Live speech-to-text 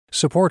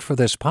Support for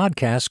this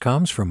podcast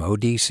comes from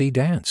ODC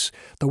Dance.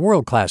 The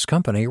world-class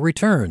company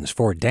returns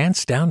for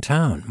Dance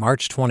Downtown,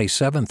 March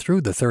 27th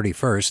through the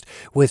 31st,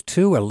 with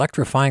 2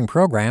 electrifying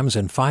programs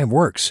and 5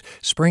 works,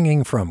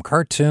 springing from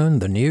cartoon,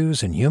 the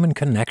news, and human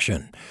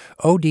connection.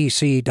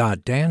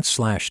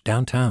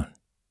 odc.dance/downtown.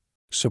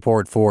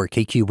 Support for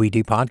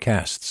KQED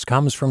podcasts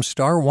comes from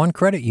Star One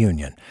Credit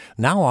Union,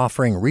 now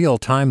offering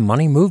real-time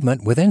money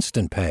movement with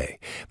Instant Pay.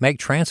 Make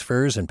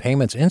transfers and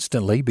payments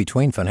instantly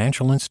between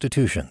financial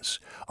institutions,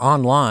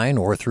 online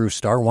or through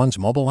Star One's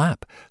mobile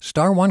app.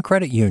 Star One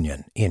Credit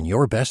Union, in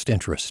your best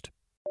interest.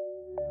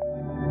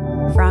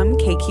 From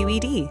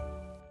KQED.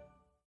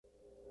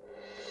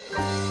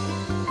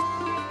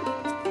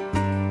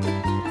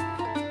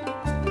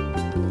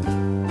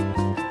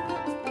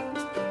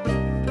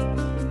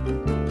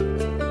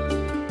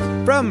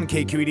 From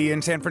KQED in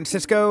San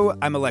Francisco,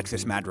 I'm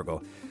Alexis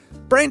Madrigal.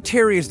 Bryant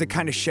Terry is the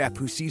kind of chef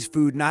who sees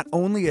food not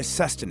only as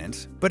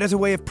sustenance, but as a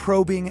way of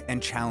probing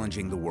and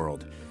challenging the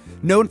world.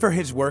 Known for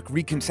his work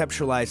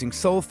reconceptualizing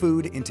soul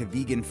food into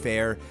vegan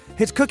fare,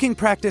 his cooking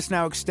practice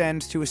now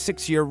extends to a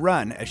 6-year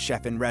run as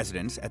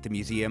chef-in-residence at the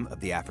Museum of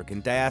the African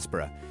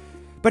Diaspora.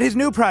 But his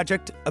new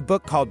project, a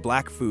book called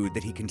Black Food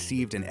that he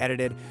conceived and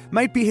edited,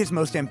 might be his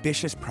most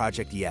ambitious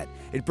project yet.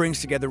 It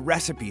brings together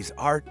recipes,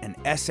 art, and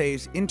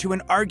essays into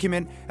an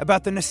argument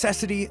about the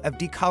necessity of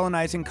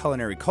decolonizing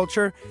culinary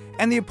culture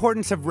and the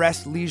importance of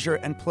rest, leisure,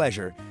 and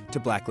pleasure to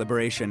Black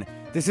liberation.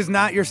 This is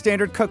not your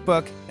standard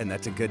cookbook, and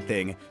that's a good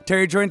thing.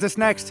 Terry joins us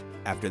next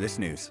after this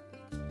news.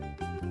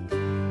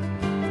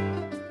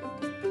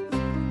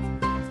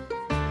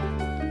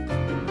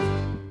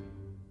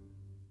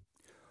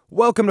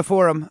 Welcome to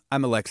Forum.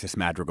 I'm Alexis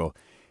Madrigal.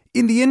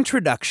 In the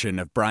introduction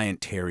of Bryant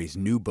Terry's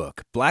new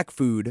book, Black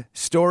Food,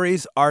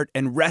 Stories, Art,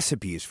 and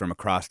Recipes from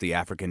Across the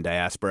African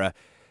Diaspora,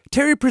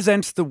 Terry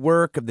presents the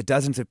work of the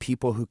dozens of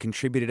people who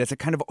contributed as a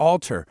kind of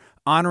altar,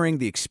 honoring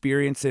the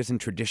experiences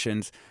and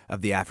traditions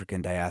of the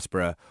African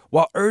diaspora,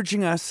 while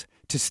urging us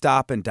to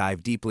stop and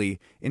dive deeply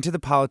into the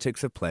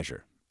politics of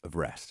pleasure, of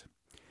rest.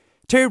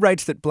 Terry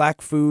writes that Black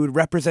food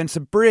represents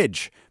a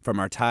bridge from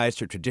our ties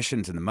to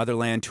traditions in the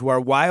motherland to our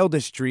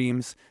wildest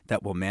dreams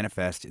that will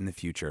manifest in the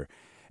future.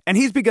 And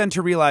he's begun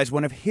to realize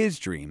one of his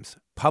dreams,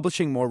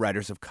 publishing more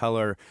writers of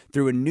color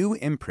through a new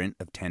imprint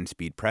of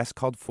 10-Speed Press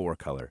called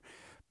 4Color.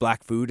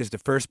 Black Food is the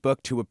first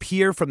book to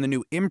appear from the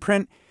new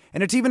imprint,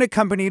 and it's even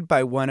accompanied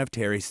by one of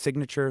Terry's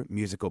signature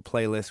musical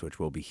playlists, which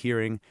we'll be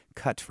hearing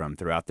cut from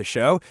throughout the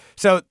show.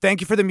 So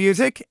thank you for the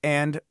music,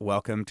 and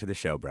welcome to the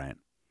show, Bryant.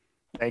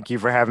 Thank you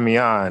for having me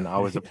on.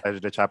 Always a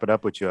pleasure to chop it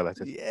up with you,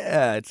 Alexis.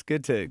 Yeah, it's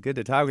good to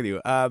talk with you.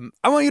 I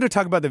want you to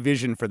talk about the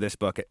vision for this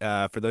book.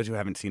 For those who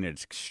haven't seen it,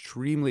 it's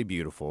extremely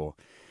beautiful.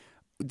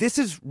 This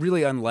is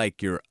really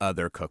unlike your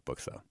other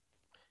cookbooks, though.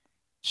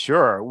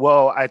 Sure.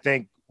 Well, I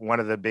think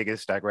one of the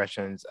biggest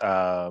digressions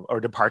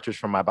or departures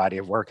from my body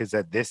of work is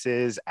that this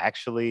is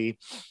actually...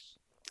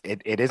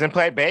 It isn't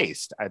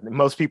plant-based.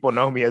 Most people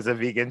know me as a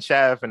vegan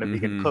chef and a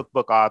vegan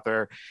cookbook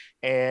author.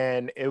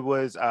 And it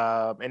was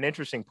an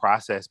interesting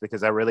process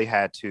because I really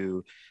had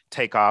to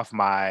take off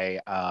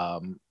my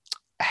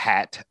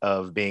hat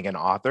of being an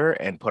author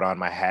and put on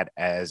my hat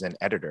as an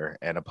editor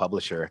and a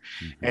publisher.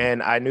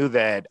 And I knew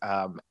that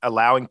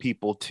allowing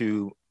people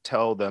to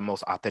tell the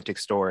most authentic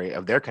story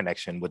of their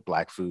connection with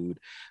Black food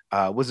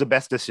was the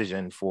best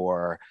decision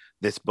for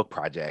this book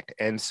project.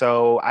 And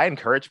so I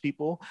encourage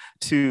people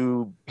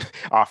to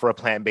offer a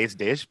plant-based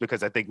dish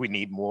because I think we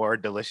need more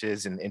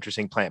delicious and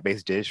interesting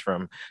plant-based dish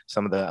from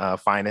some of the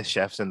finest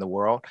chefs in the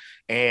world.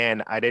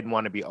 And I didn't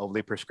want to be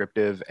overly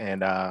prescriptive.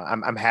 And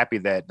I'm happy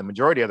that the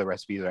majority of the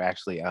recipes are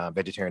actually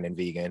vegetarian and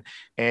vegan.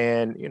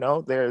 And, you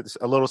know, there's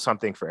a little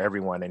something for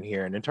everyone in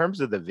here. And in terms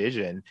of the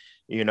vision,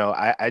 you know,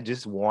 I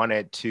just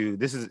wanted to,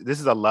 this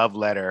is a love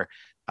letter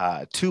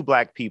to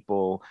Black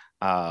people.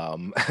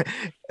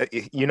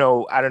 You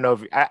know, I don't know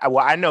if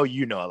I know,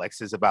 you know,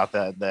 Alexis, about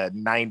the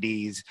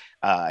 90s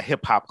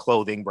hip hop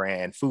clothing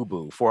brand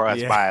FUBU, For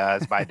Us, By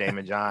Us, by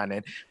Damon John.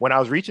 And when I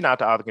was reaching out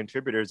to all the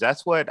contributors,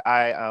 that's what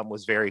I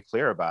was very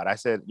clear about. I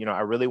said, you know, I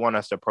really want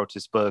us to approach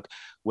this book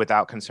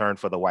without concern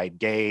for the white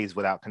gaze,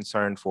 without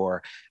concern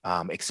for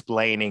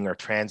explaining or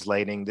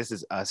translating. This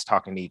is us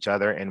talking to each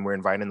other, and we're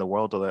inviting the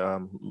world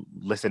to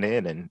listen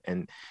in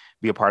and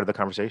be a part of the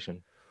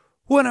conversation.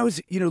 Well, and I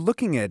was, you know,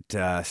 looking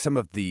at some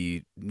of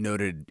the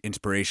noted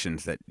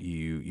inspirations that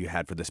you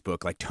had for this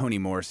book, like Toni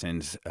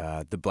Morrison's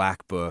The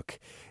Black Book,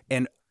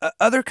 and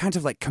other kinds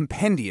of like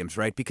compendiums,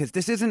 right? Because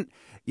this isn't,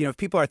 you know, if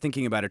people are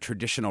thinking about a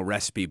traditional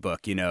recipe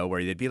book, you know,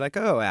 where they'd be like,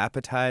 oh,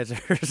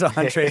 appetizers,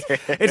 entrees,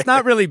 it's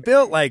not really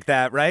built like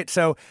that, right?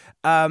 So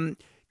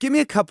give me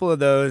a couple of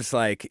those,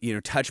 like, you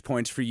know, touch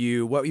points for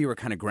you, what you were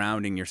kind of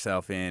grounding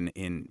yourself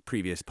in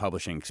previous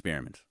publishing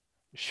experiments.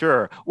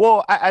 Sure.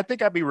 Well, I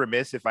think I'd be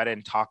remiss if I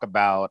didn't talk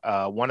about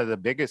one of the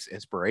biggest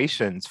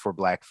inspirations for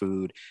Black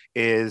food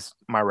is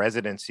my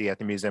residency at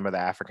the Museum of the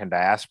African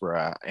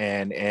Diaspora.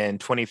 And in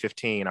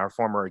 2015, our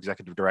former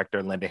executive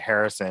director, Linda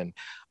Harrison,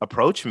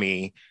 approached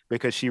me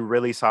because she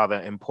really saw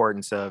the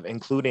importance of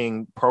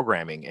including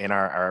programming in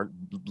our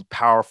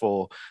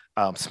powerful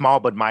small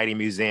but mighty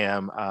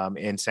museum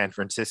in San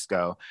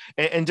Francisco.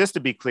 And just to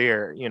be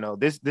clear,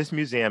 this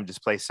museum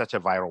just plays such a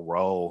vital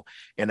role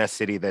in a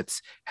city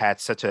that's had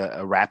such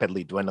a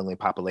rapidly dwindling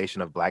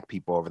population of Black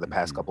people over the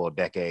past couple of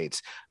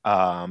decades,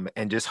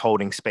 and just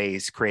holding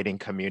space, creating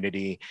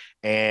community.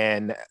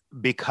 And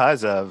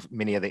because of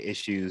many of the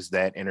issues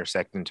that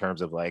intersect in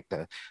terms of like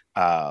the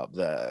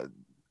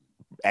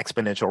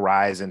exponential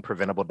rise in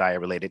preventable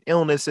diet-related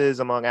illnesses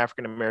among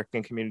African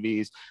American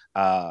communities,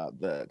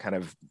 the kind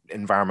of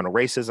environmental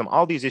racism,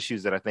 all these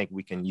issues that I think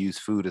we can use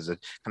food as a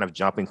kind of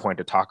jumping point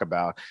to talk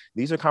about.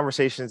 These are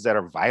conversations that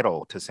are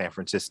vital to San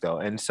Francisco.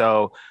 And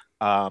so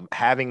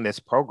having this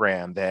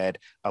program that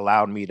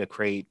allowed me to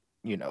create,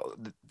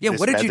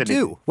 what did you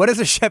do? What does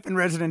a chef in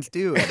residence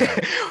do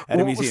at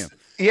a museum?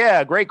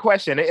 Yeah, great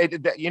question.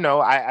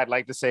 I'd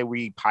like to say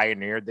we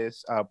pioneered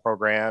this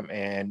program,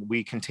 and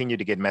we continue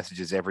to get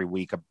messages every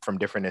week from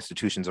different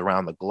institutions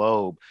around the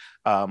globe.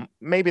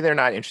 Maybe they're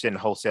not interested in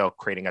wholesale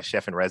creating a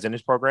chef in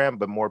residence program,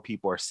 but more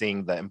people are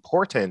seeing the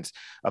importance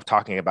of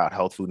talking about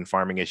health, food, and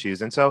farming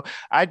issues. And so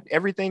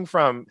everything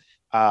from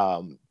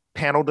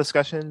panel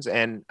discussions,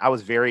 and I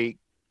was very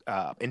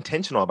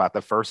intentional about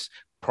the first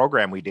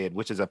program we did,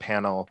 which is a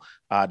panel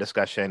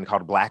discussion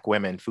called Black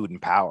Women, Food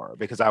and Power,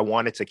 because I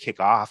wanted to kick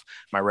off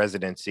my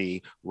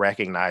residency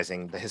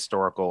recognizing the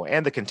historical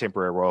and the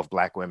contemporary role of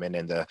Black women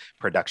in the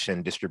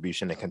production,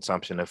 distribution, and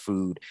consumption of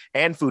food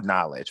and food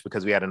knowledge,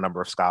 because we had a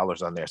number of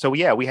scholars on there. So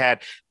yeah, we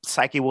had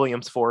Psyche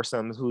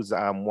Williams-Forsum, who's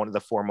one of the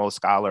foremost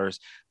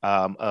scholars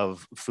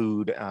of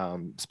food,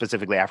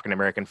 specifically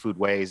African-American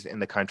foodways in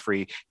the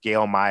country,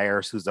 Gail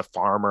Myers, who's a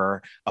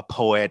farmer, a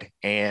poet,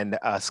 and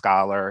a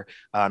scholar,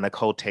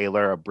 Nicole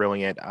Taylor, a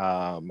brilliant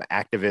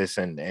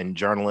activist and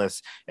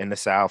journalist in the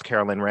South,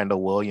 Carolyn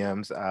Randall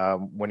Williams, I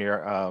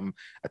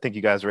think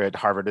you guys were at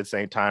Harvard at the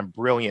same time,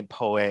 brilliant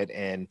poet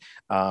and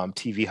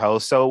TV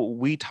host. So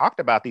we talked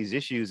about these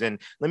issues. And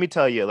let me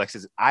tell you,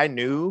 Alexis, I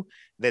knew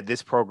that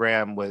this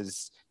program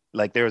was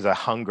like, there was a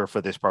hunger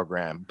for this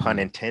program, pun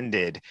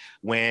intended,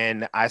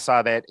 when I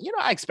saw that,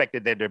 I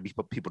expected that there'd be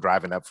people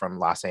driving up from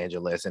Los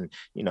Angeles, and,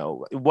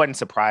 it wasn't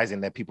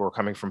surprising that people were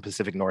coming from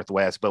Pacific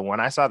Northwest. But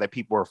when I saw that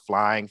people were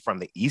flying from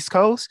the East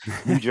Coast,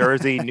 New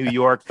Jersey, New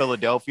York,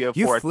 Philadelphia,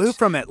 you flew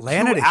from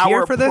Atlanta to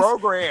here for this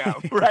program,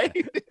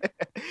 right?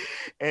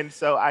 And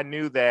so I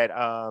knew that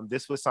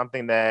this was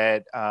something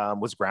that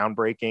was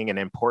groundbreaking and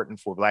important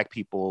for Black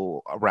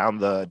people around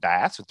the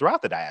diaspora,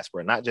 throughout the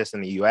diaspora, not just in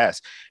the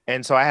U.S.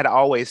 And so I had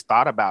always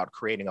thought about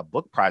creating a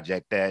book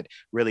project that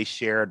really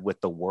shared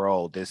with the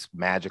world this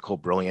magical,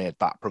 brilliant,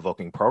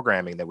 thought-provoking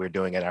programming that we're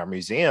doing at our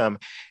museum.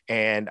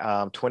 And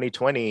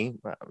 2020,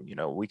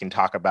 we can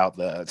talk about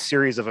the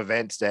series of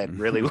events that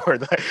really were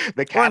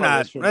the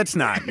catalyst. Let's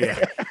not.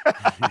 Yeah.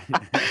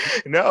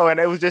 No, and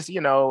it was just,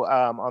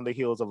 on the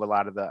heels of a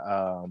lot of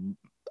the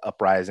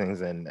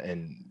uprisings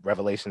and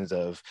revelations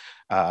of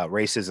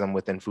racism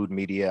within food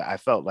media, I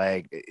felt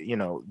like,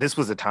 this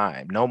was a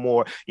time. No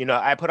more,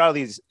 I put all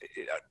these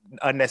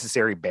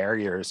unnecessary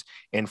barriers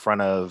in front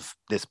of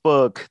this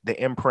book,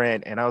 the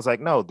imprint, and I was like,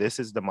 no, this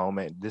is the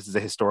moment. This is a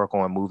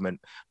historical and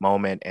movement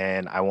moment,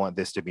 and I want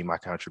this to be my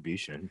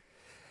contribution.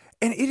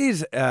 And it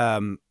is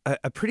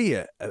a pretty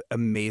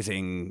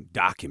amazing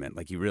document.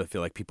 Like, you really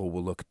feel like people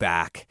will look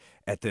back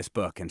at this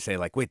book and say,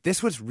 like, wait,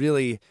 this was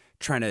really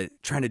trying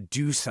to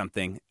do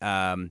something.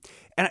 And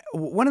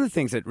one of the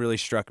things that really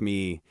struck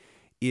me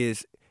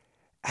is,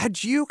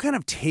 had you kind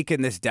of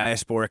taken this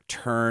diasporic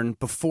turn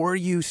before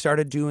you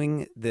started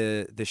doing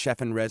the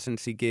chef in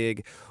residency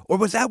gig, or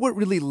was that what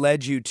really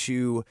led you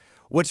to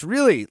what's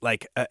really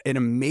like an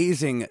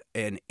amazing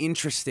and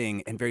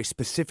interesting and very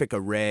specific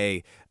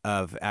array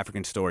of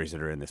African stories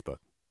that are in this book?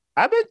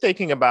 I've been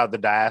thinking about the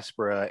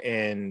diaspora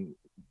in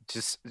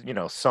just,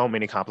 so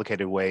many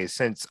complicated ways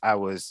since I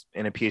was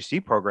in a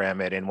PhD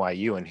program at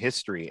NYU in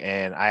history.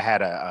 And I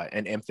had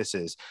an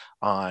emphasis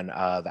on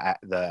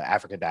the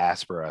African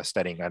diaspora,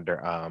 studying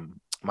under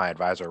my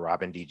advisor,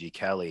 Robin D.G.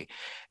 Kelly.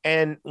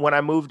 And when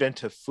I moved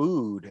into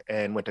food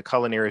and went to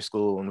culinary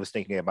school and was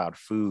thinking about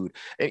food,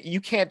 you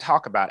can't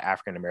talk about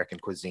African-American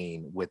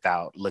cuisine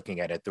without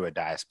looking at it through a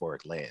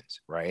diasporic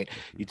lens, right?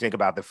 You think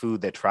about the food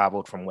that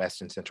traveled from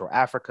West and Central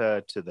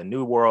Africa to the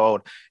New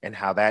World and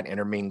how that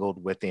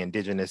intermingled with the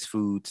indigenous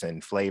foods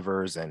and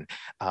flavors and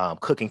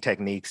cooking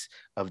techniques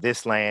of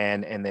this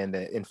land, and then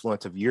the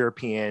influence of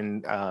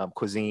European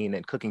cuisine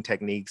and cooking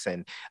techniques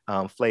and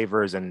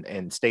flavors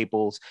and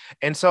staples.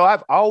 And so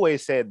I've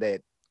always said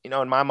that,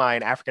 in my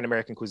mind,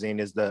 African-American cuisine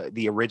is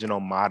the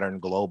original modern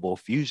global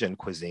fusion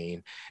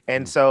cuisine.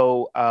 And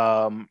so,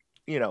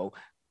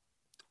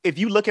 if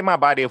you look at my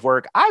body of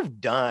work, I've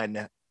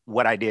done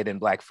what I did in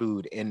Black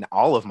food in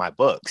all of my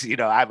books.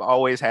 I've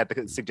always had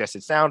the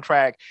suggested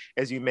soundtrack,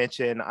 as you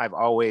mentioned. I've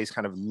always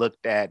kind of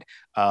looked at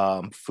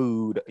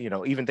food,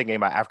 even thinking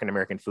about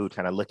African-American food,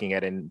 kind of looking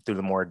at it through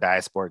the more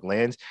diasporic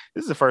lens.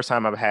 This is the first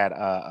time I've had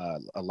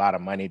a lot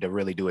of money to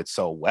really do it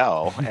so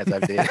well as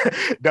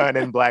I've done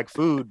in Black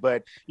food.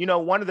 But,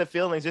 one of the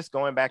feelings, just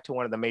going back to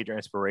one of the major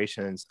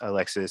inspirations,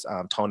 Alexis,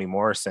 Toni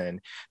Morrison,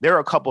 there are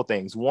a couple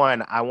things.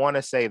 One, I want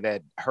to say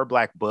that her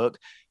Black book,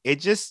 it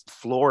just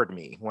floored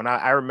me. When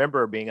I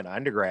remember being an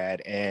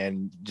undergrad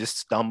and just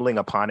stumbling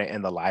upon it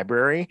in the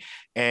library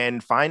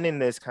and finding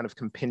this kind of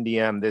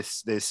compendium,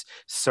 this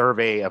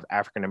survey of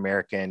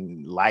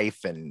African-American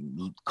life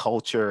and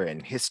culture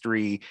and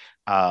history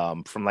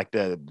from like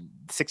the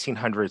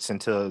 1600s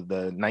into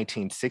the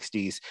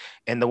 1960s.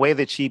 And the way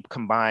that she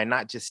combined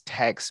not just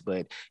text,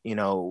 but,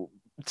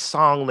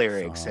 song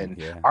lyrics and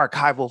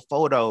archival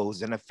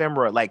photos and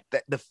ephemera, like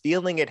the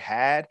feeling it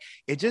had,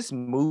 it just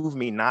moved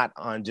me not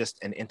on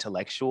just an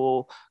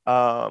intellectual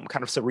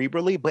kind of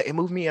cerebrally, but it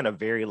moved me in a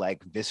very like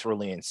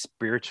viscerally and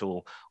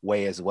spiritual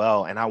way as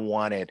well. And I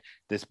wanted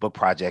this book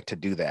project to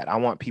do that. I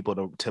want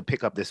people to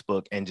pick up this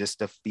book and just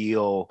to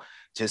feel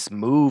just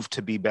moved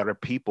to be better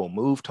people,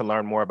 moved to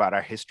learn more about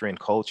our history and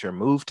culture,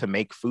 moved to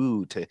make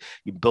food, to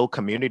build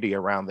community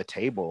around the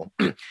table.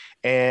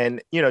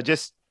 And,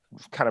 just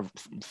kind of,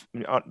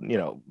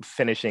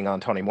 finishing on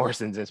Toni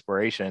Morrison's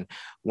inspiration,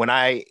 when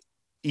I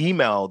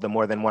emailed the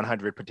more than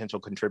 100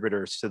 potential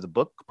contributors to the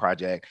book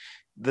project,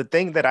 the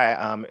thing that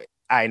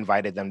I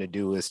invited them to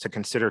do is to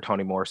consider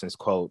Toni Morrison's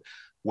quote,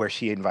 where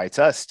she invites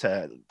us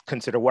to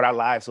consider what our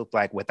lives look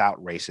like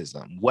without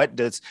racism. What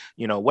does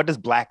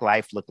Black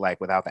life look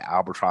like without the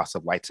albatross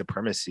of white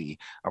supremacy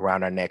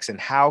around our necks? And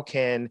how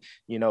can,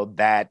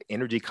 that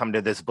energy come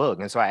to this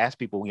book? And so I asked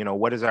people,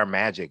 what is our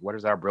magic? What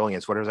is our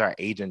brilliance? What is our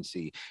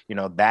agency?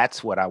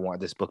 That's what I want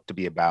this book to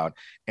be about.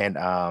 And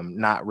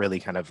not really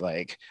kind of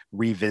like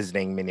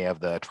revisiting many of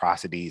the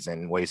atrocities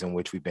and ways in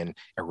which we've been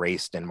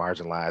erased and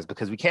marginalized,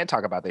 because we can't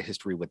talk about the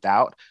history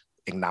without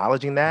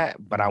acknowledging that,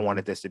 but I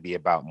wanted this to be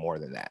about more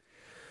than that.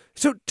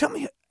 So tell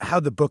me how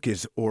the book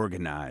is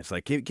organized.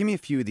 Like, give me a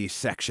few of these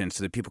sections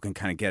so that people can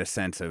kind of get a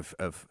sense of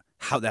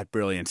how that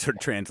brilliance sort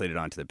of translated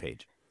onto the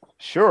page.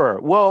 Sure.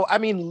 Well, I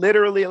mean,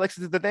 literally,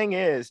 Alexis, the thing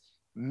is,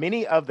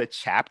 many of the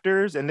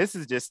chapters, and this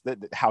is just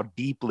how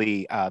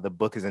deeply the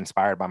book is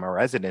inspired by my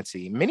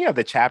residency, many of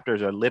the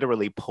chapters are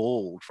literally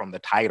pulled from the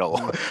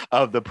title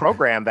of the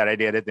program that I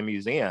did at the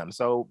museum.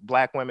 So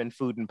Black Women,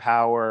 Food and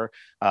Power,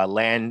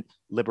 Land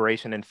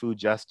Liberation and Food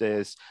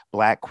Justice,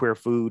 Black Queer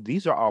Food.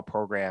 These are all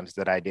programs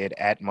that I did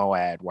at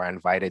MOAD, where I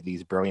invited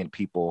these brilliant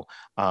people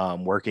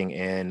working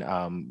in,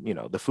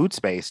 the food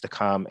space to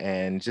come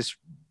and just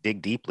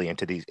dig deeply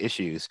into these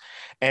issues.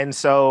 And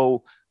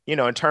so,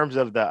 in terms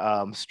of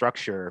the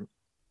structure,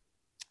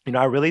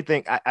 I really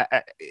think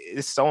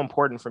it's so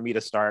important for me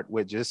to start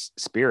with just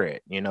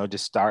spirit,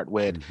 just start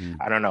with,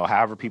 I don't know,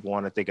 however people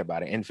want to think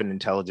about it, infinite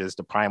intelligence,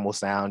 the primal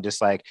sound,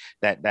 just like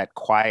that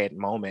quiet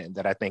moment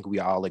that I think we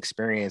all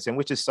experience, and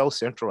which is so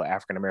central to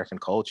African-American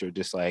culture,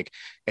 just like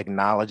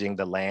acknowledging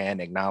the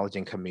land,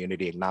 acknowledging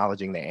community,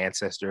 acknowledging the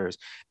ancestors,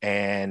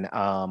 and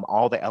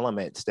all the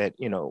elements that,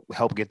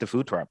 help get the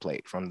food to our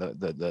plate, from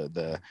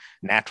the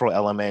natural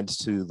elements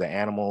to the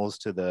animals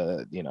to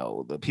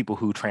the people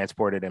who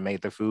transported and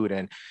made the food.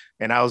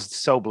 And I was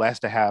so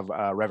blessed to have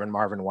Reverend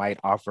Marvin White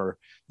offer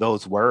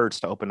those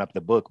words to open up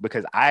the book,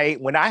 because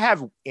when I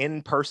have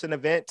in-person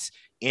events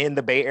in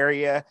the Bay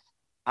Area,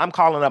 I'm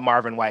calling up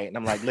Marvin White and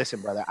I'm like, listen,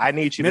 brother, I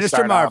need you Minister to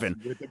start Marvin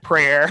off with a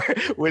prayer,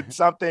 with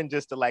something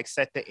just to like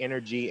set the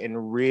energy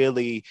and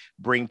really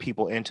bring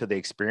people into the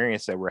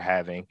experience that we're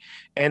having.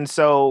 And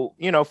so,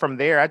 from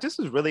there, I just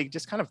was really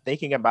just kind of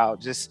thinking about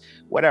just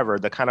whatever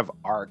the kind of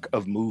arc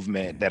of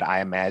movement that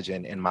I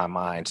imagine in my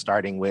mind,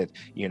 starting with,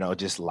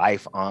 just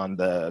life on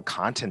the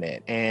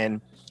continent. And,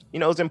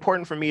 it's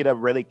important for me to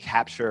really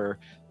capture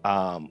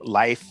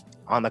life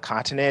on the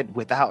continent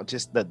without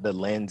just the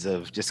lens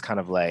of just kind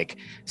of like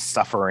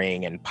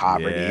suffering and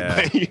poverty.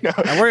 Yeah.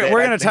 But, and we're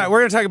going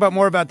to talk about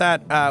more about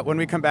that when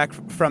we come back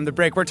from the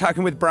break. We're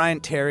talking with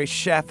Bryant Terry,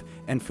 chef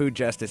and food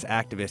justice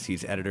activist.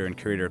 He's editor and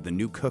curator of the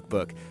new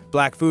cookbook,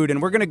 Black Food. And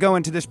we're going to go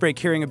into this break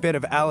hearing a bit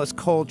of Alice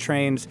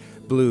Coltrane's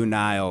Blue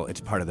Nile.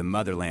 It's part of the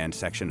Motherland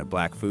section of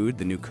Black Food,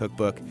 the new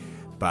cookbook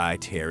by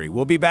Terry.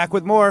 We'll be back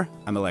with more.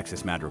 I'm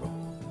Alexis Madrigal.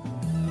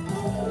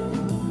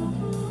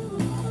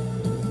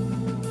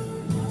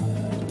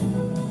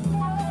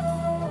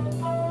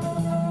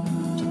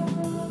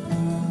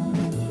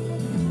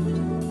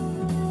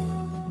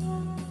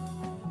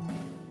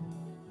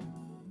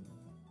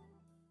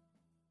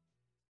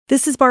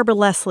 This is Barbara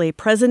Leslie,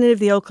 president of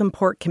the Oakland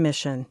Port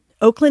Commission.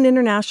 Oakland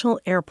International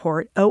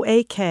Airport,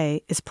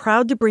 OAK, is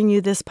proud to bring you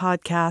this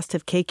podcast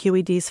of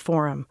KQED's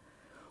Forum.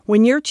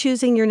 When you're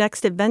choosing your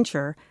next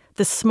adventure,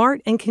 the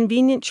smart and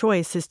convenient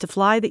choice is to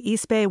fly the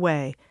East Bay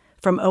Way,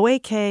 from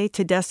OAK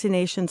to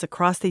destinations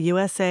across the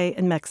USA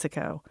and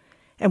Mexico.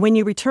 And when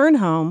you return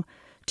home,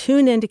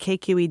 tune in to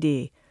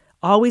KQED,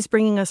 always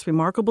bringing us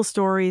remarkable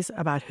stories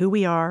about who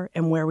we are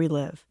and where we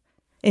live.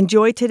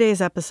 Enjoy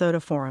today's episode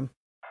of Forum.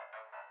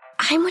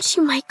 I'm what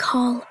you might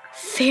call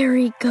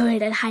very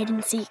good at hide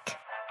and seek.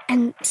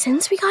 And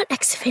since we got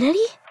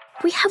Xfinity,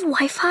 we have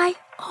Wi-Fi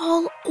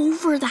all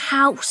over the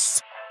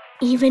house,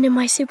 even in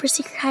my super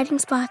secret hiding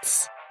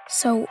spots.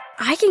 So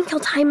I can kill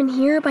time in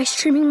here by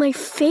streaming my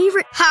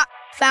favorite... Ha!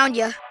 Found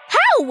you.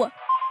 How?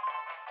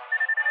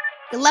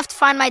 You left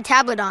Find My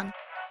tablet on.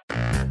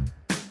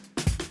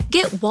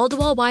 Get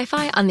wall-to-wall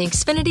Wi-Fi on the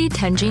Xfinity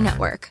 10G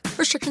network.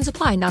 Restrictions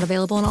apply. Not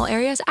available in all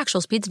areas.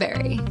 Actual speeds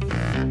vary.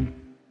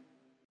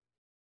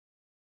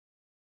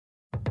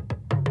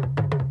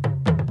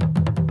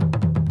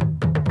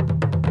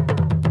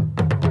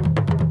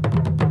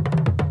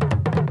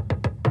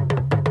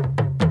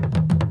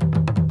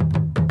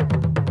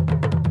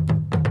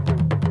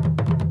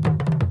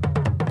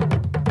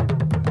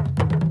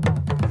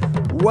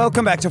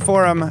 Welcome back to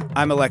Forum.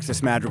 I'm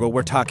Alexis Madrigal.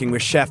 We're talking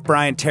with Chef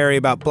Bryant Terry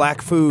about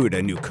Black Food,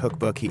 a new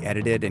cookbook he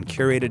edited and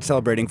curated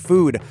celebrating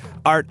food,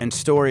 art, and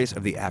stories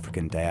of the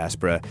African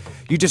diaspora.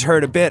 You just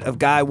heard a bit of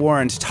Guy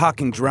Warren's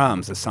Talking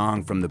Drums, a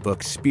song from the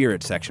book's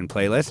Spirit section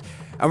playlist.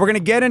 And we're going to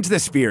get into the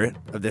spirit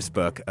of this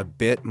book a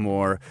bit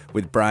more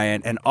with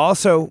Bryant and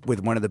also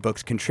with one of the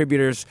book's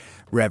contributors,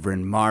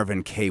 Reverend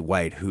Marvin K.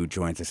 White, who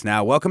joins us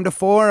now. Welcome to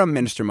Forum,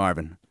 Minister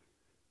Marvin.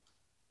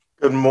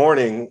 Good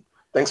morning.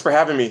 Thanks for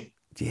having me.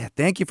 Yeah,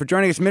 thank you for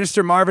joining us.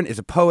 Minister Marvin is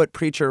a poet,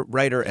 preacher,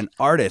 writer, and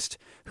artist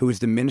who is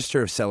the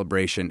Minister of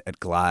Celebration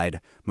at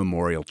Glide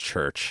Memorial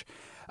Church.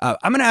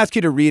 I'm going to ask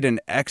you to read an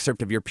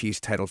excerpt of your piece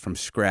titled From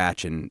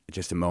Scratch in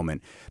just a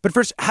moment. But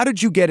first, how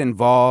did you get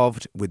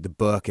involved with the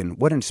book and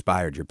what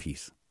inspired your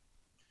piece?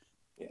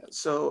 Yeah,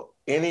 so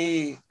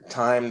any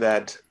time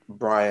that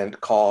Bryant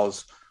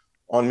calls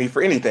on me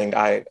for anything,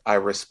 I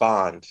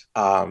respond.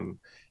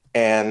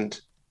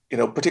 And,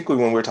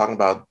 particularly when we're talking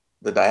about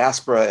the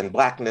diaspora and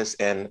Blackness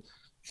and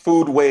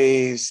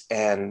foodways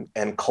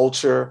and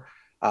culture,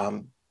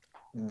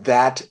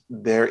 that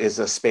there is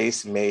a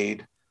space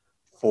made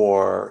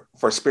for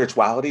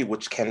spirituality,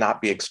 which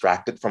cannot be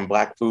extracted from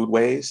Black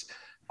foodways.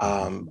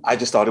 I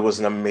just thought it was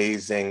an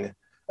amazing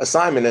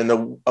assignment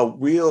and a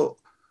real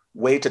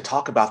way to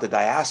talk about the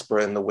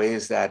diaspora and the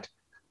ways that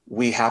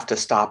we have to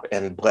stop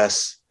and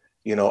bless,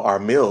 our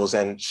meals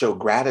and show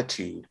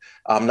gratitude,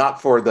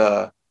 not for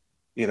the,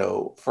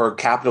 for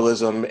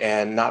capitalism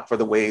and not for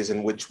the ways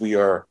in which we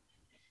are,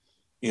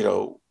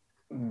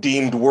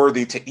 deemed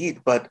worthy to eat,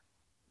 but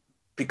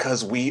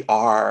because we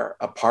are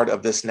a part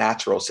of this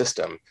natural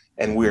system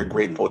and we're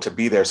grateful to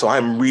be there. So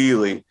I'm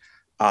really,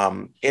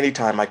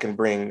 anytime I can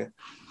bring,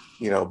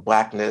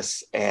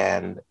 Blackness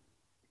and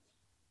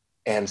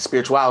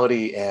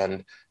spirituality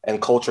and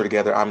culture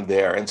together, I'm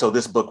there. And so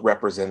this book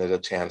represented a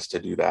chance to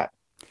do that.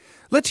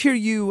 Let's hear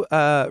you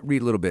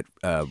read a little bit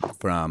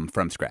from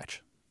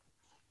Scratch.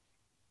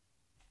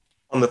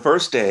 On the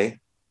first day,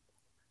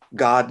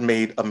 God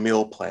made a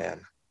meal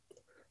plan.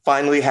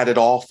 Finally had it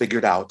all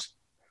figured out.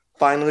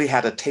 Finally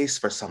had a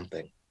taste for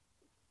something.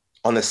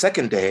 On the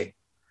second day,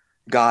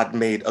 God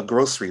made a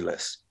grocery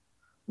list.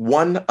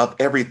 One of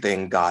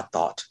everything, God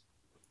thought.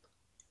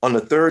 On the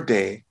third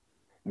day,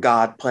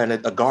 God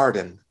planted a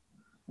garden,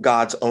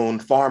 God's own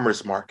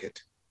farmer's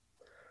market.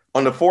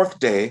 On the fourth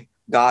day,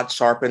 God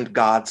sharpened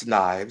God's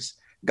knives.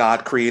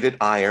 God created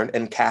iron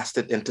and cast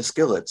it into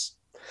skillets.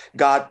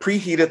 God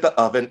preheated the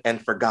oven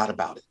and forgot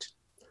about it.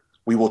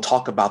 We will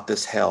talk about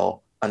this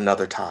hell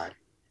another time.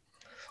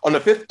 On the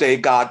fifth day,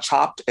 God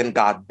chopped and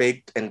God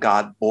baked and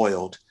God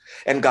boiled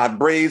and God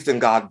braised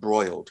and God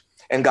broiled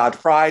and God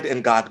fried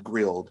and God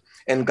grilled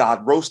and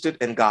God roasted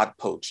and God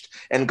poached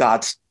and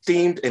God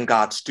steamed and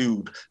God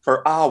stewed.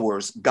 For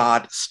hours,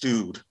 God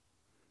stewed.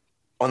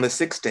 On the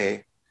sixth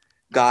day,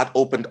 God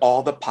opened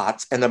all the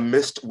pots and a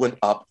mist went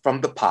up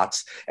from the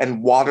pots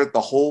and watered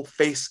the whole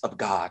face of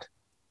God.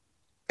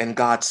 And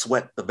God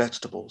sweat the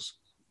vegetables.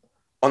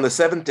 On the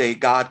seventh day,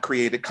 God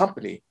created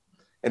company,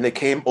 and they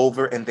came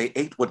over and they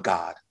ate with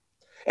God.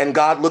 And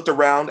God looked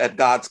around at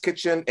God's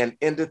kitchen and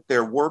ended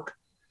their work,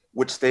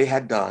 which they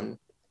had done,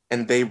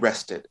 and they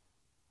rested.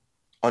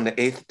 On the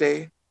eighth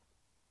day,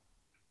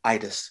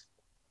 itis.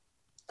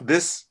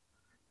 This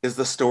is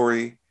the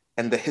story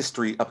and the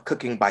history of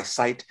cooking by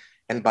sight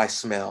and by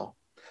smell.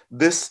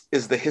 This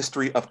is the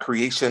history of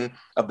creation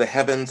of the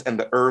heavens and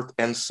the earth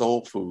and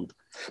soul food.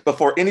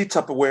 Before any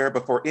Tupperware,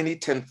 before any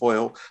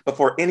tinfoil,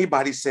 before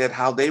anybody said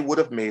how they would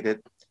have made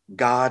it,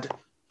 God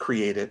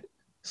created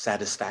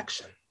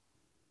satisfaction.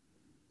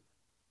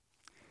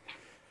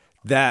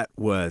 That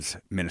was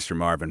Minister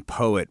Marvin,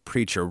 poet,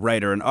 preacher,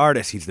 writer, and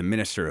artist. He's the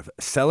Minister of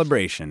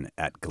Celebration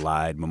at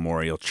Glide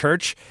Memorial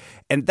Church.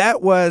 And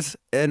that was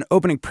an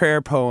opening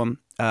prayer poem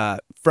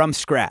from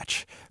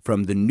scratch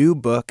from the new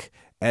book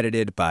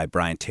edited by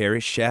Bryant Terry,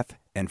 chef,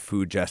 and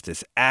food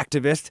justice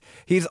activist.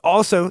 He's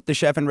also the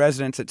chef in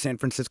residence at San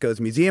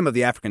Francisco's Museum of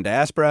the African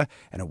Diaspora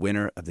and a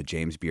winner of the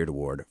James Beard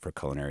Award for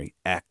Culinary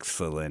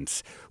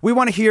Excellence. We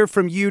want to hear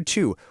from you,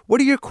 too.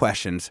 What are your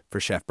questions for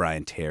Chef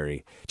Bryant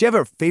Terry? Do you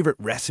have a favorite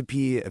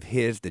recipe of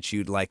his that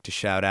you'd like to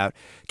shout out?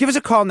 Give us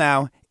a call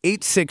now,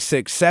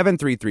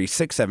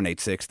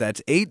 866-733-6786.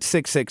 That's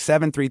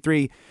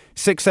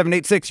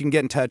 866-733-6786. You can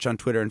get in touch on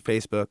Twitter and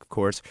Facebook, of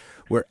course.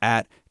 We're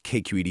at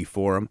KQED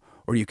Forum,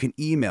 or you can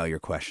email your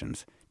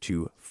questions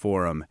to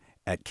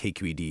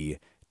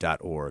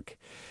forum@kqed.org.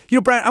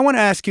 Brian, I want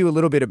to ask you a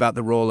little bit about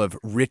the role of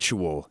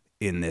ritual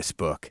in this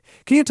book.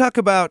 Can you talk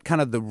about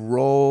kind of the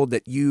role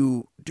that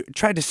you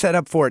tried to set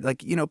up for it?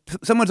 Like,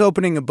 someone's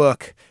opening a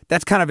book,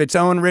 that's kind of its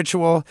own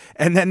ritual.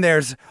 And then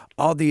there's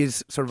all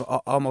these sort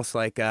of almost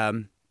like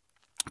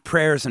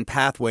prayers and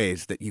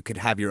pathways that you could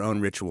have your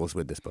own rituals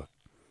with this book.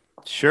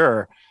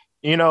 Sure.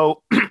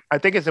 I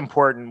think it's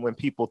important when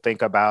people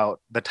think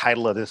about the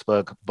title of this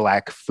book,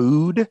 Black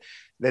Food,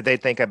 that they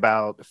think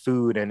about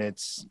food and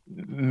its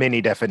many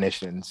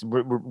definitions.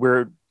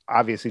 We're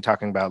obviously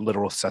talking about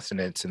literal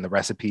sustenance and the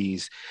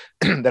recipes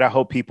that I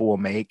hope people will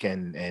make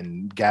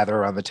and gather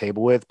around the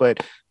table with.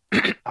 But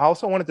I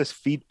also wanted to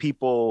feed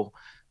people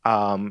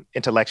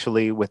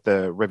intellectually with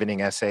the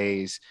riveting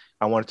essays.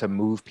 I wanted to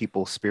move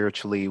people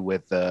spiritually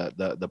with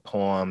the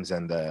poems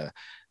and the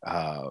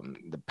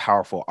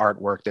powerful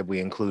artwork that we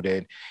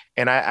included.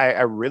 And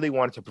I really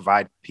wanted to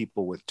provide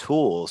people with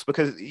tools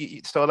because,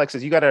 so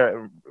Alexis, you got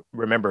to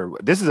remember,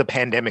 this is a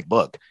pandemic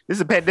book. This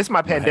is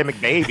my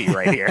pandemic baby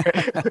right here.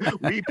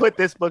 We put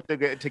this book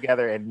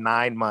together in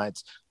 9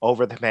 months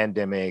over the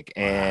pandemic.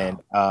 And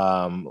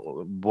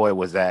boy,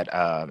 was that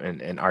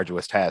an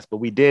arduous task, but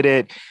we did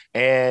it.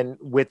 And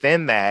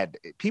within that,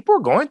 people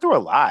were going through a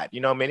lot.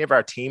 Many of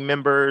our team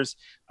members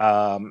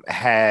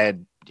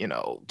had,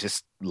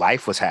 just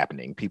life was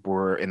happening. People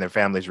were and their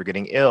families were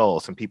getting ill.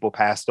 Some people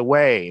passed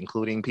away,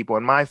 including people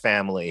in my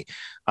family.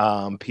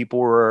 People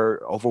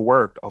were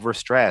overworked,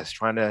 overstressed,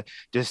 trying to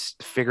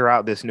just figure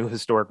out this new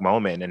historic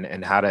moment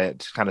and how to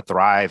kind of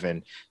thrive.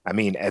 And I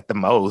mean, at the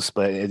most,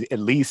 but at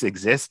least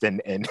exist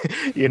and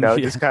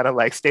just kind of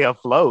like stay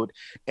afloat.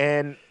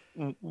 And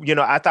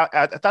I thought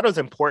it was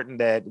important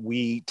that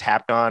we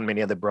tapped on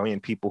many of the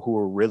brilliant people who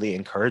were really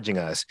encouraging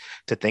us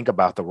to think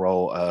about the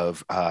role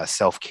of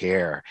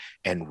self-care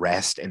and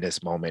rest in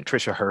this moment.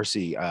 Tricia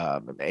Hersey,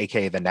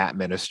 aka the Nap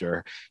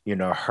Minister,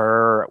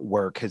 her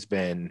work has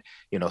been,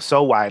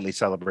 so widely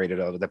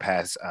celebrated over the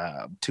past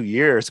 2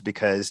 years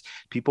because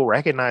people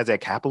recognize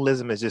that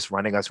capitalism is just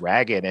running us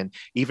ragged, and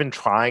even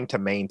trying to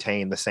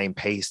maintain the same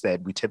pace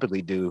that we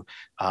typically do,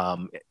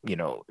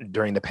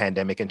 during the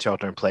pandemic and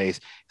shelter in place,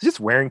 is just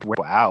wearing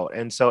people out.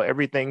 And so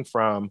everything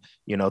from,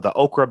 the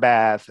okra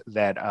bath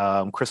that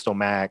Crystal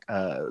Mack,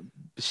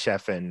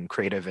 chef and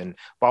creative in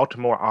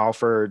Baltimore,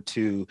 offered,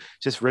 to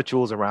just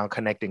rituals around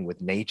connecting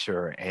with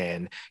nature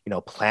and,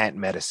 plant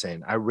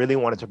medicine. I really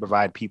wanted to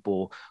provide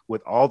people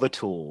with all the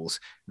tools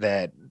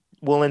that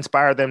will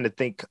inspire them to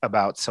think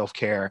about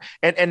self-care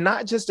and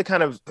not just the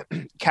kind of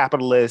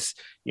capitalist,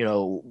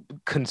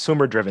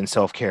 consumer-driven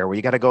self-care where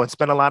you got to go and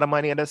spend a lot of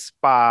money at a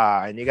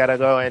spa and you got to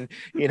go and,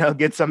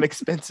 get some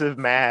expensive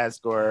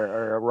mask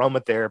or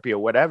aromatherapy or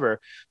whatever,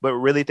 but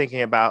really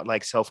thinking about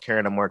like self-care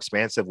in a more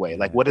expansive way.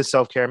 Like, what does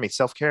self-care mean?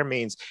 Self-care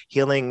means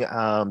healing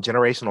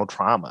generational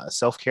trauma.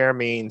 Self-care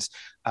means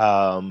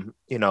a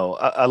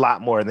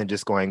lot more than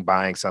just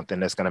buying something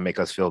that's going to make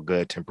us feel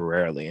good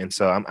temporarily. And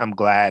so I'm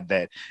glad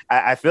that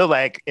I feel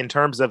like in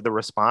terms of the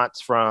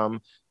response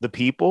from the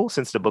people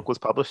since the book was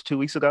published 2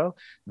 weeks ago,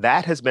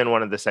 that has been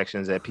one of the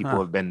sections that people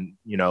have been,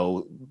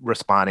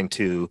 responding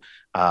to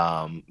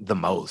the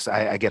most.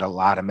 I get a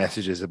lot of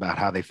messages about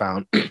how they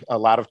found a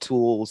lot of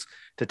tools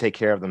to take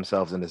care of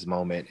themselves in this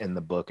moment in the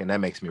book. And that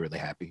makes me really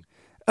happy.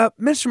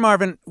 Mr.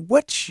 Marvin,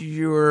 what do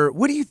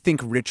you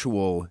think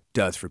ritual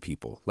does for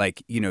people?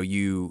 Like,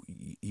 you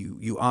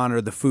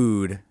honor the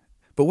food,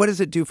 but what does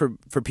it do for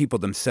people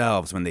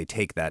themselves when they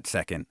take that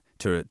second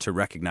to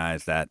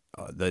recognize that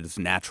it's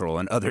natural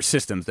and other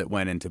systems that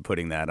went into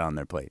putting that on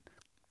their plate?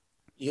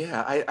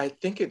 Yeah, I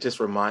think it just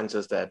reminds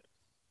us that,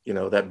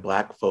 that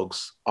Black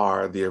folks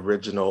are the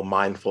original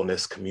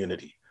mindfulness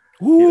community.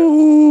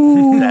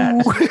 Ooh.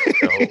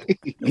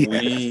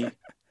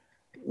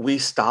 We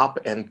stop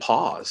and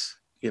pause.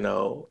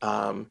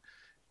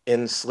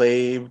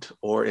 Enslaved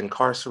or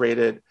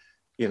incarcerated,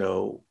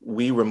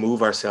 we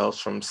remove ourselves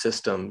from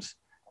systems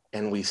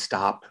and we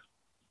stop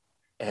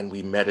and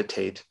we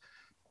meditate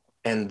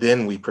and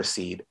then we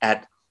proceed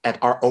at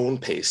our own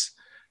pace.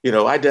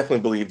 I definitely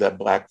believe that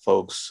Black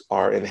folks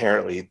are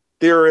inherently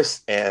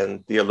theorists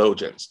and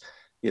theologians,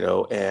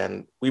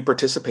 and we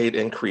participate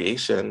in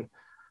creation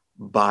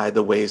by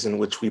the ways in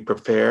which we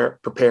prepare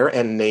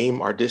and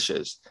name our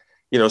dishes.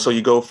 So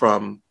you go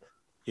from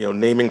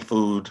naming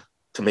food,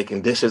 to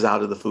making dishes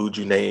out of the food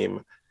you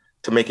name,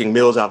 to making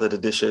meals out of the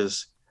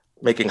dishes,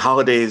 making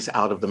holidays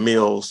out of the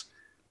meals.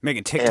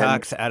 Making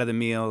TikToks out of the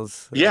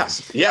meals.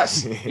 Yes.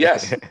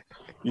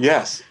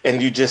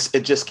 And it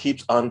just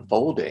keeps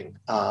unfolding.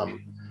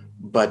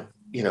 But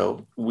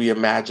we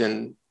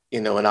imagine,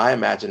 and I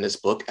imagine this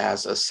book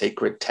as a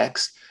sacred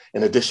text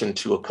in addition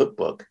to a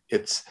cookbook.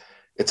 It's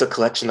a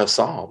collection of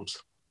Psalms.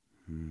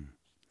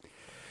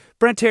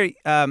 Bryant Terry,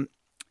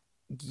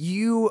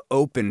 you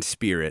opened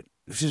Spirit.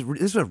 This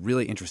is a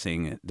really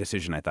interesting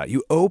decision, I thought.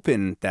 You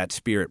opened that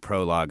Spirit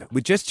prologue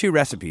with just 2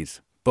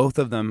 recipes, both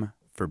of them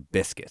for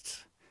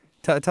biscuits.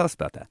 Tell us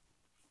about that.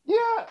 Yeah.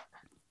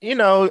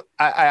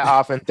 I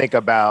often think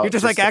about... You're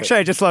just like,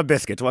 actually, I just love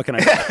biscuits. What can I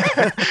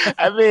say?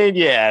 I mean,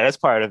 yeah, that's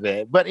part of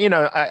it. But,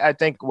 I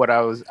think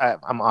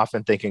I'm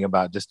often thinking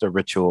about just the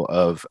ritual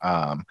of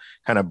kind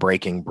of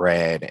breaking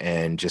bread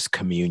and just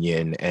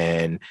communion,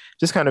 and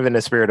just kind of in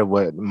the spirit of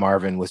what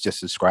Marvin was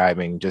just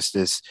describing, just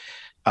this,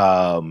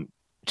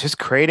 just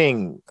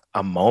creating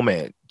a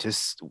moment.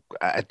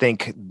 I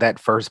think that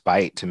first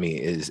bite to me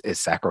is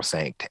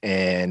sacrosanct.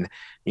 And,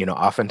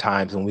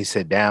 oftentimes when we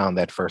sit down,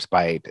 that first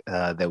bite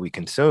that we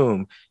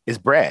consume is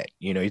bread.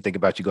 You think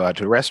about, you go out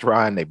to a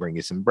restaurant, they bring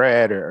you some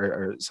bread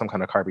or some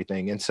kind of carby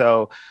thing. And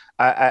so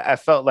I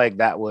felt like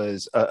that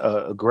was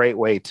a great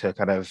way to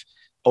kind of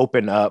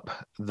open up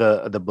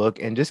the book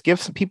and just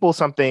give some people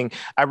something.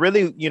 I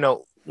really,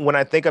 when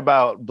I think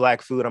about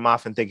Black food, I'm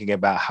often thinking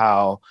about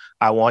how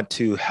I want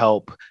to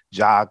help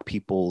jog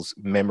people's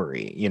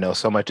memory.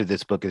 So much of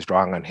this book is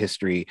drawing on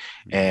history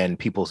and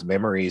people's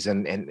memories.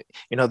 And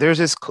there's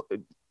it's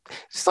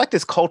like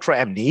this cultural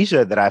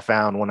amnesia that I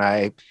found when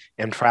I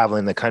am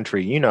traveling the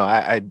country.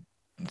 I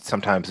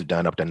sometimes have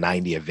done up to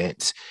 90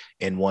 events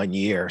in 1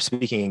 year,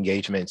 speaking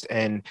engagements.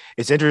 And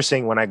it's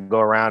interesting when I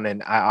go around,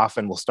 and I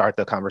often will start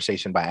the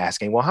conversation by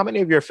asking, well, how many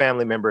of your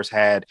family members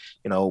had,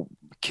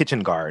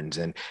 kitchen gardens,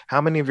 and how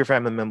many of your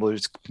family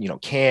members,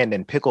 canned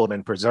and pickled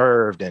and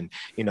preserved and,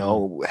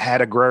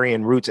 had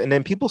agrarian roots? And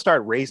then people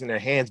start raising their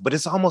hands, but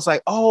it's almost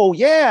like, oh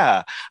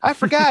yeah, I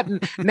forgot.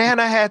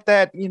 Nana had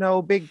that,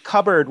 big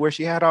cupboard where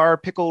she had our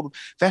pickled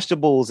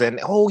vegetables. And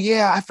oh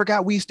yeah, I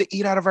forgot we used to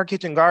eat out of our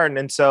kitchen garden.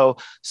 And so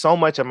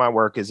much of my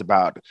work is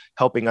about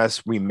helping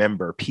us remember,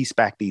 piece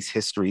back these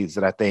histories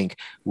that I think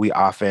we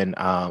often,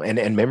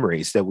 and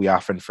memories that we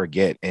often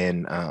forget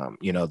in,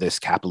 this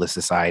capitalist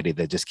society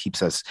that just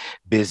keeps us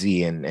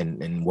busy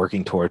and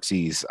working towards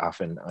these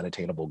often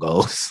unattainable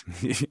goals.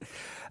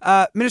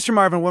 Minister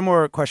Marvin, one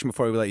more question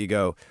before we let you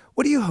go.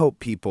 What do you hope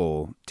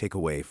people take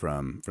away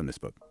from this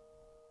book?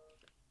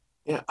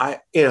 Yeah,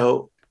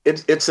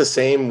 it's the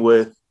same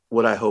with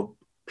what I hope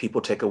people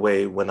take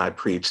away when I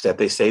preach, that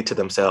they say to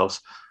themselves,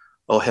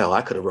 oh, hell,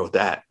 I could have wrote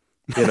that.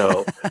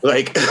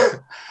 Like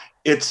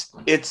it's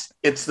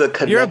the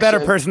connection. You're a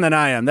better person than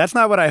I am. That's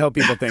not what I hope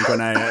people think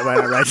when I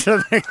write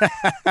something.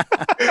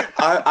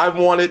 I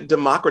want it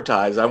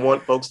democratized. I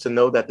want folks to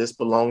know that this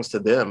belongs to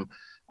them.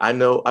 I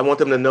want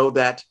them to know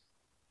that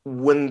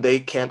when they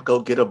can't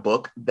go get a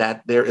book,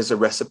 that there is a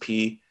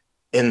recipe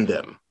in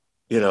them,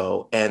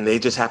 and they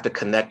just have to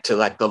connect to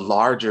like the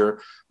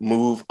larger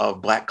move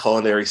of Black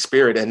culinary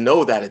spirit and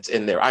know that it's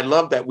in there. I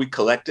love that we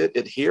collected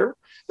it here,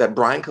 that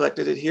Bryant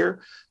collected it here,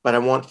 but I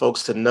want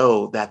folks to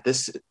know that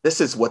this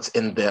is what's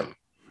in them.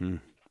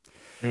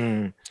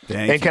 And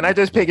can I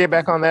just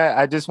piggyback on that?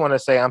 I just want to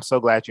say I'm so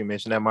glad you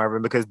mentioned that,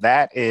 Marvin, because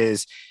that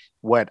is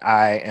what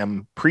I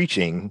am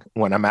preaching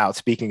when I'm out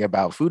speaking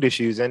about food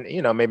issues. And,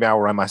 maybe I'll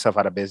run myself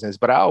out of business,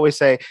 but I always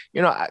say,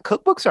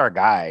 cookbooks are a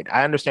guide.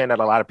 I understand that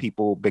a lot of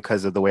people,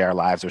 because of the way our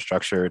lives are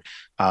structured,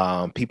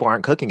 people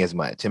aren't cooking as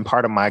much. And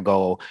part of my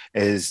goal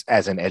is,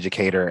 as an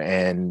educator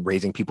and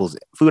raising people's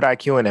food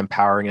IQ and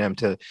empowering them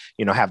to,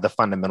 have the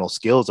fundamental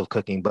skills of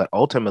cooking. But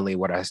ultimately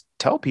what I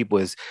tell people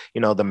is,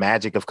 the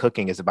magic of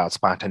cooking is about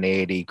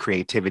spontaneity,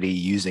 creativity,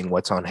 using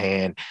what's on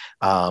hand,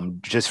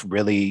 just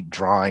really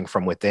drawing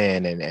from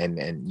within and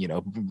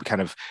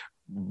kind of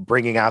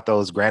bringing out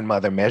those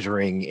grandmother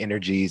measuring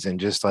energies and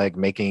just like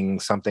making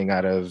something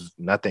out of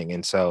nothing.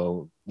 And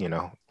so,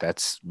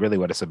 that's really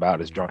what it's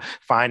about, is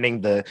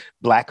finding the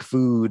Black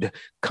food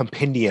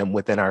compendium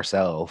within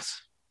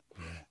ourselves.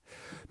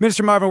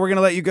 Minister Marvin, we're going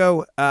to let you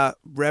go.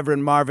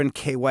 Reverend Marvin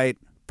K. White,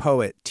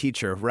 poet,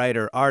 teacher,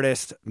 writer,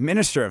 artist,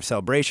 minister of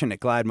celebration at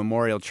Glide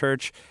Memorial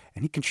Church,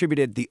 and he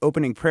contributed the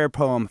opening prayer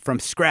poem From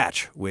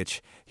Scratch,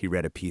 which he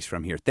read a piece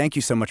from here. Thank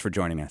you so much for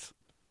joining us.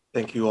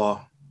 Thank you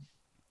all.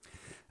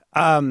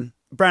 Brian,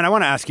 I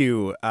want to ask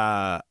you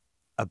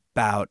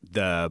about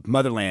the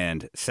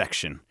Motherland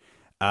section.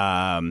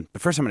 But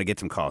first, I'm going to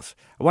get some calls.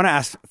 I want to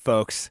ask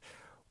folks,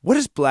 what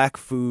does Black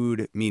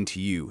food mean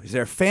to you? Is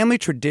there a family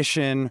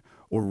tradition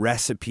or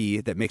recipe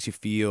that makes you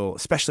feel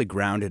especially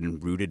grounded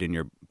and rooted in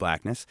your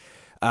Blackness?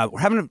 We're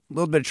having a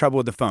little bit of trouble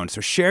with the phone,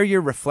 so share your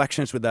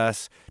reflections with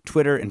us.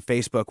 Twitter and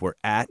Facebook, we're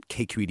at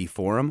KQED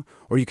Forum,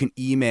 or you can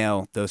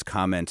email those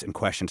comments and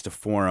questions to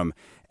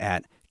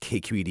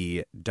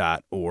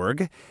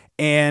forum@kqed.org.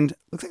 And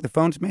looks like the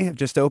phones may have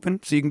just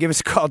opened, so you can give us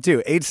a call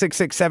too.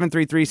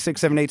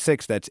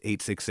 866-733-6786. That's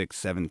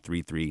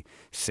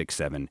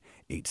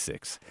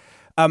 866-733-6786.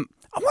 I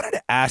wanted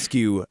to ask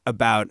you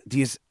about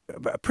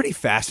a pretty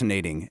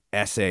fascinating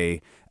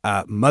essay,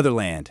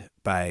 Motherland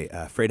by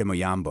Freda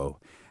Moyambo.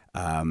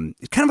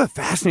 It's kind of a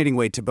fascinating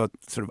way to both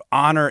sort of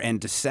honor and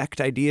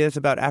dissect ideas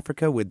about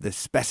Africa with the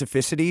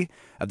specificity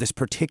of this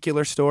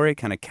particular story,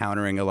 kind of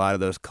countering a lot of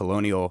those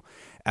colonial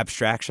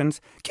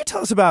abstractions. Can you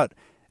tell us about,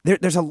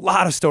 there's a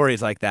lot of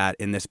stories like that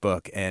in this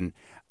book, and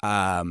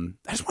I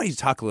just want you to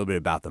talk a little bit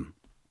about them.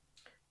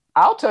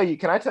 I'll tell you.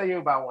 Can I tell you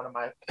about one of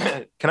my?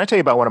 Can I tell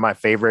you about one of my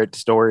favorite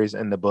stories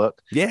in the book?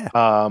 Yeah.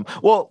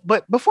 Well,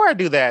 but before I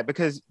do that,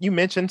 because you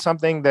mentioned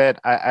something that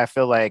I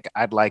feel like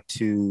I'd like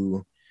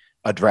to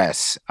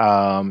address,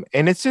 and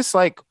it's just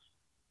like,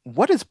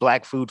 what is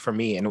Black food for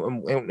me,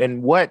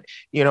 and what,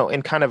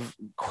 in kind of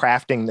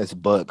crafting this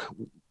book,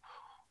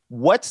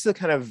 what's the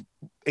kind of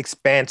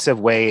expansive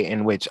way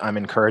in which I'm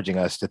encouraging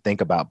us to think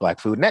about Black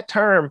food? And that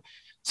term,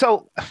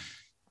 so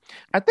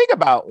I think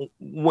about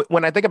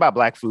when I think about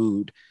Black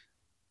food,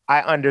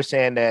 I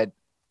understand that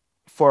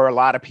for a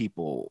lot of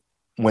people,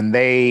 when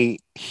they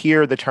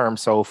hear the term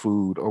soul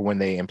food or when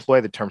they employ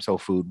the term soul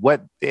food,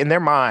 what in their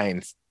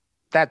minds,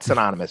 that's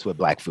synonymous with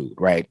Black food,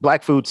 right?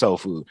 Black food, soul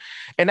food.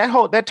 And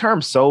that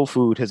term soul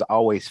food has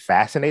always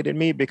fascinated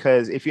me,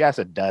 because if you ask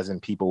a dozen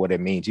people what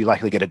it means, you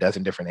likely get a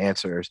dozen different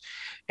answers.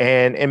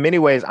 And in many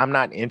ways, I'm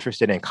not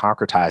interested in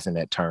concretizing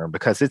that term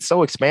because it's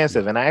so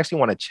expansive. And I actually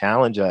want to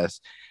challenge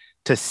us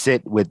to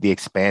sit with the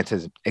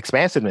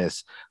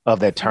expansiveness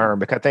of that term,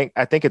 because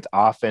I think it's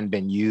often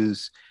been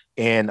used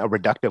in a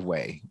reductive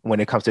way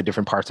when it comes to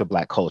different parts of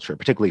Black culture,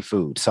 particularly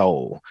food,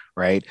 soul,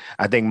 right?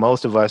 I think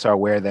most of us are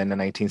aware that in the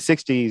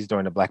 1960s,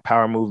 during the Black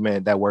Power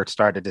movement, that word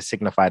started to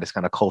signify this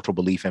kind of cultural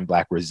belief in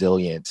Black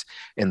resilience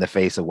in the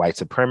face of white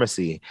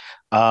supremacy.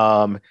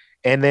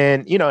 And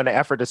then, in the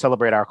effort to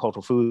celebrate our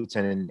cultural foods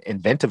and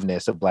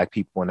inventiveness of Black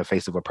people in the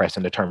face of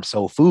oppression, the term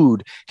soul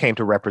food came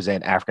to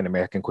represent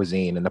African-American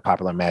cuisine in the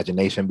popular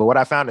imagination. But what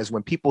I found is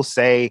when people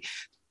say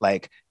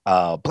like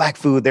Black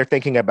food, they're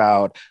thinking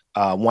about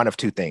one of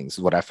two things,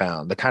 what I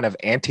found: the kind of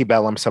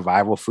antebellum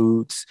survival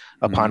foods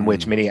upon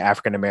which many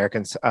African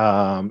Americans,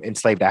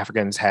 enslaved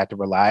Africans, had to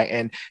rely.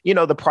 And,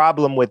 the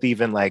problem with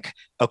even like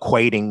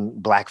equating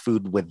Black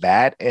food with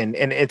that, and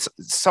it's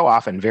so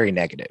often very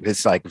negative.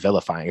 It's like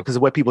vilifying, because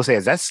what people say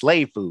is that's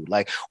slave food.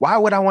 Like, why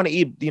would I want to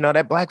eat,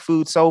 that Black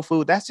food, soul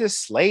food? That's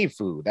just slave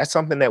food. That's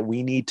something that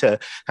we need to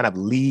kind of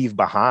leave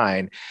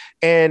behind.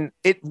 And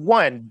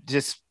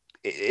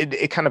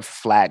it kind of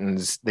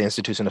flattens the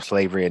institution of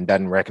slavery and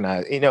doesn't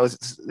recognize,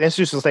 the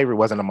institution of slavery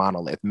wasn't a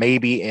monolith.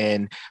 Maybe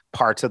in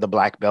parts of the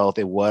Black Belt,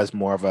 it was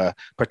more of a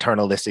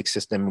paternalistic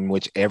system in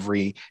which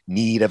every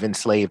need of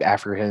enslaved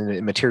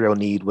African material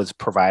need was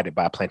provided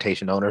by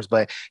plantation owners.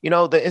 But,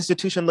 the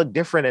institution looked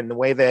different in the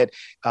way that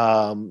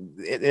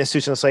the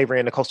institution of slavery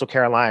in the coastal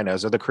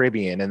Carolinas or the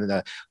Caribbean and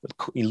the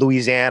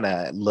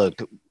Louisiana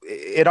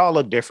it all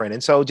looked different.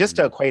 And so just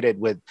to equate it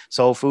with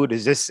soul food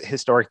is just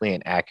historically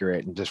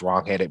inaccurate and just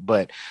wrongheaded.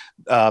 But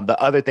the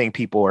other thing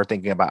people are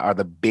thinking about are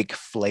the big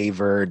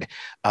flavored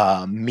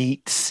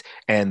meats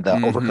and the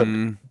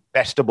overcooked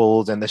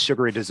vegetables and the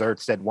sugary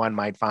desserts that one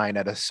might find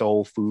at a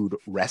soul food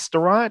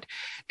restaurant.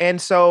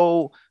 And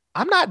so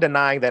I'm not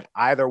denying that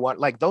either one,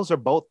 like those are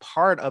both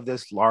part of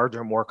this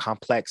larger, more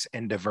complex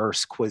and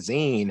diverse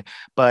cuisine.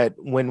 But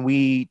when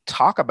we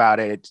talk about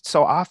it,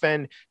 so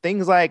often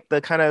things like the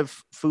kind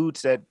of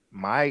foods that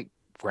my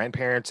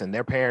grandparents and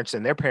their parents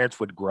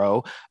would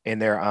grow in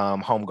their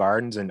home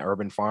gardens and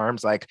urban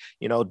farms, like,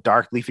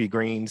 dark leafy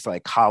greens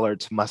like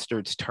collards,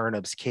 mustards,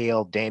 turnips,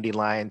 kale,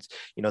 dandelions,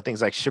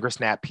 things like sugar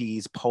snap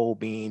peas, pole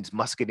beans,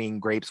 muscadine,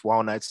 grapes,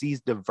 walnuts, these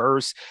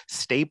diverse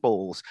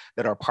staples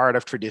that are part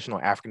of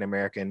traditional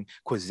African-American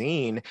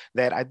cuisine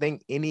that I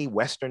think any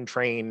Western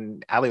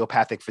trained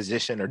allopathic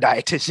physician or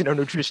dietitian or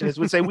nutritionist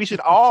would say we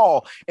should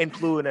all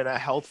include in a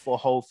healthful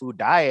whole food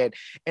diet.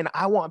 And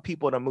I want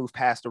people to move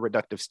past the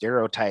reductive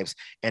stereotypes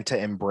and to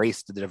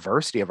embrace the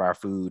diversity of our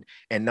food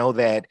and know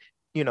that,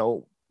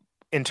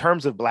 in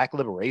terms of Black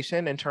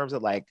liberation, in terms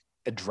of like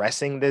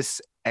addressing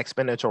this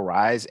exponential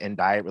rise in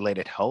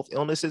diet-related health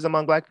illnesses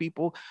among Black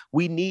people,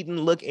 we needn't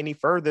look any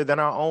further than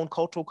our own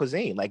cultural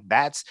cuisine. Like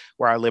that's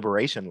where our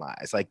liberation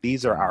lies. Like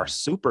these are our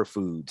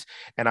superfoods.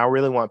 And I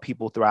really want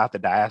people throughout the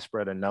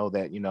diaspora to know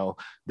that,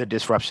 the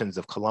disruptions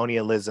of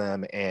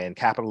colonialism and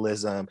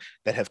capitalism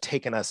that have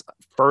taken us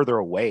further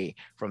away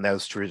from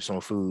those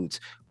traditional foods,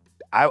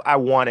 I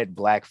wanted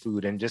Black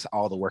food and just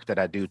all the work that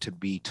I do to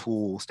be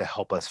tools to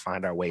help us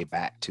find our way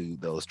back to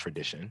those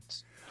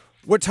traditions.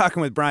 We're talking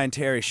with Bryant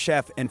Terry,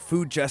 chef and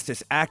food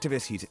justice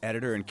activist. He's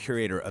editor and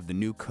curator of the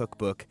new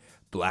cookbook,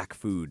 Black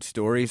Food: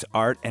 Stories,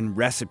 Art, and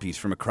Recipes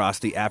from Across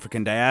the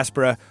African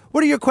Diaspora.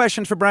 What are your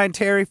questions for Bryant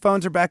Terry?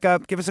 Phones are back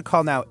up. Give us a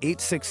call now,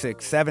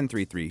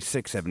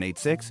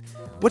 866-733-6786.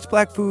 What's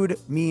Black food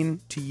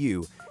mean to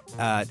you?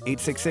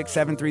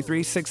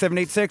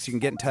 866-733-6786. You can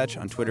get in touch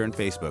on Twitter and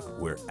Facebook.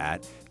 We're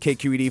at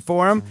KQED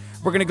Forum.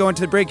 We're going to go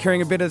into the break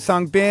hearing a bit of the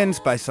song Bins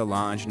by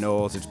Solange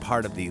Knowles. It's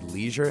part of the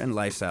leisure and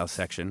lifestyle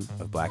section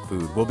of Black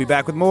Food. We'll be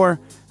back with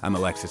more. I'm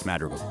Alexis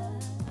Madrigal.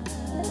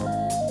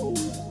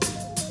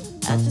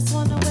 I just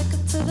want to wake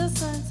up to the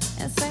suns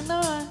and sing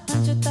the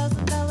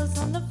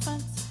 $100,000 on the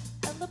fronts.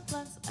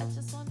 I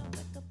just want to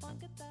wake up on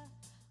guitar.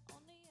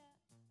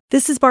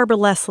 This is Barbara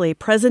Leslie,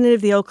 President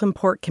of the Oakland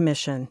Port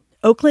Commission.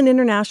 Oakland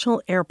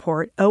International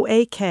Airport,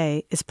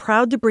 OAK, is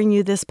proud to bring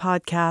you this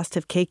podcast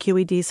of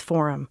KQED's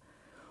Forum.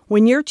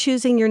 When you're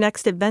choosing your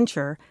next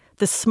adventure,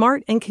 the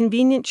smart and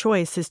convenient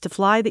choice is to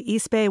fly the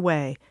East Bay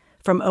Way,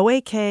 from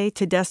OAK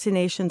to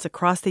destinations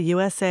across the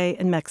USA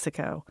and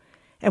Mexico.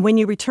 And when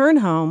you return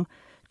home,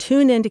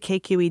 tune in to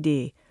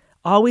KQED,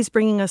 always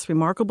bringing us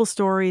remarkable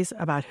stories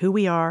about who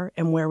we are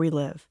and where we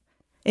live.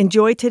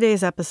 Enjoy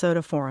today's episode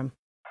of Forum.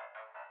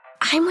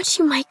 I'm what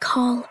you might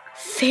call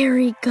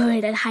very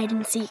good at hide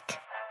and seek.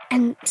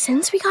 And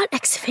since we got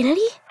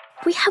Xfinity,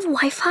 we have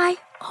Wi-Fi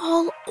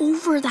all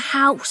over the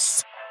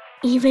house,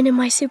 even in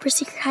my super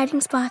secret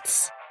hiding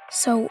spots.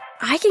 So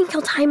I can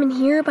kill time in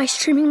here by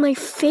streaming my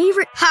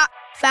favorite... Ha!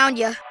 Found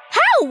you.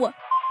 How?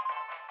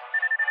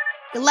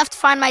 You left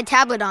Find My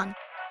tablet on.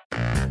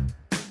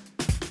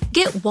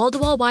 Get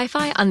wall-to-wall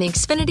Wi-Fi on the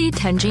Xfinity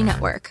 10G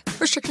network.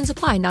 Restrictions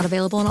apply. Not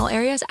available in all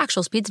areas.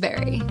 Actual speeds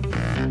vary.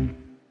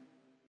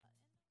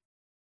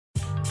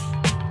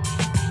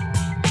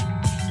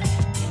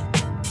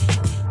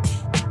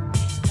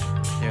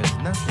 There's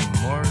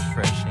nothing more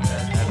refreshing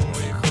than having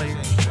a clear,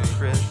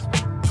 crisp,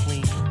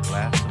 clean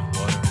glass of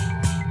water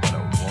on a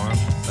warm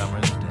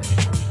summer's day.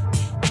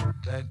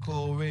 That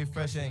cool,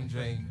 refreshing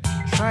drink.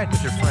 Try it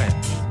with your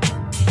friends.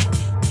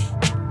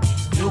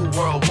 New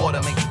World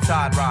Water make the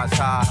tide rise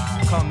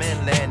high. Come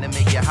inland and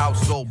make your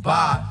house go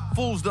by.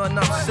 Fools done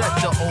upset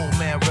the old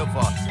man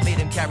river. Made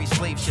him carry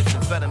slave ships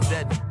and fed him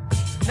dead.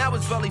 Now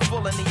his belly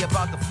full and he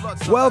about to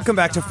flood. Welcome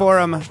back to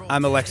Forum.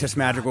 I'm Alexis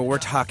Madrigal. We're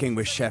talking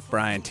with Chef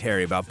Bryant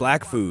Terry about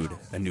Black Food,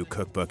 a new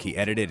cookbook he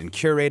edited and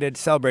curated,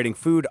 celebrating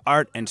food,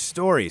 art, and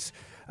stories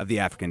of the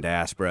African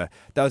diaspora.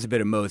 That was a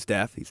bit of Mos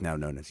Def. He's now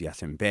known as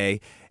Yasin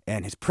Bey.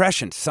 And his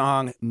prescient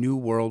song, New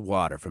World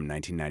Water from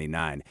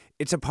 1999.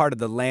 It's a part of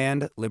the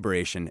Land,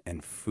 Liberation,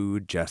 and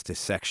Food Justice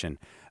section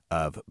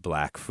of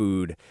Black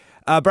Food.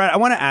 Brad, I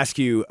want to ask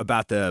you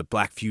about the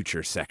Black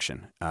Future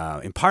section.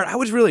 In part, I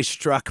was really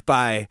struck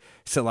by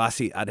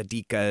Selassie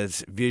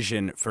Adedika's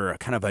vision for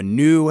kind of a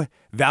new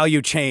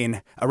value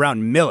chain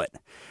around millet.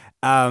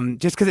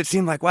 Just because it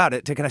seemed like, wow,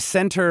 to kind of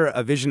center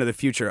a vision of the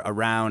future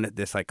around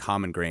this like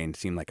common grain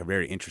seemed like a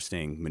very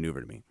interesting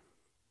maneuver to me.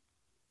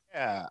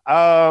 Yeah,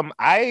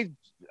 I've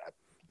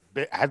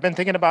been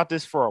thinking about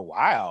this for a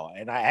while,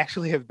 and I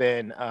actually have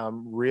been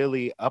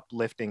really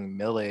uplifting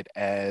millet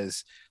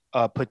as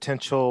a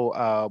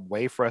potential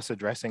way for us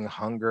addressing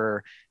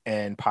hunger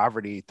and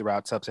poverty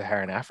throughout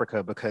sub-Saharan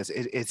Africa, because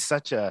it's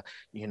such a,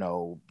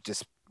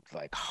 just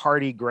like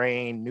hearty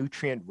grain,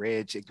 nutrient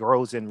rich. It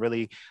grows in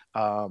really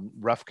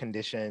rough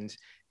conditions.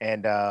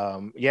 And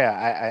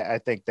I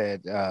think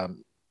that,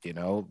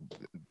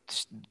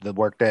 the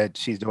work that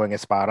she's doing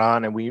is spot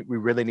on. And we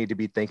really need to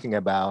be thinking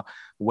about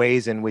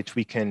ways in which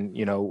we can,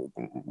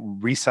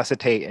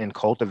 resuscitate and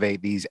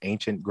cultivate these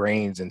ancient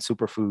grains and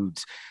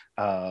superfoods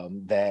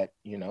that,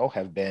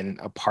 have been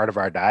a part of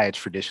our diets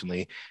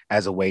traditionally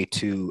as a way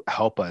to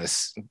help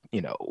us,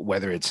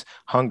 whether it's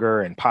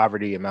hunger and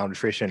poverty and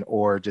malnutrition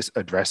or just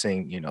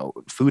addressing,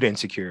 food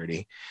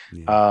insecurity.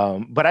 Yeah.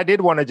 But I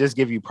did want to just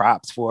give you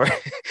props for,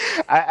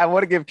 I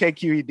want to give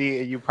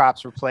KQED and you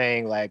props for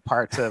playing like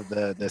parts of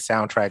the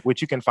soundtrack,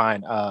 which you can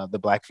find the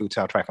Black Food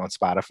soundtrack on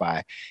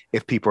Spotify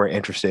if people are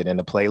interested in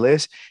the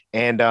playlist.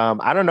 And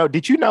I don't know,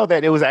 did you know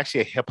that it was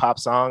actually a hip hop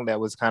song that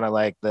was kind of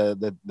like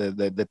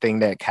the thing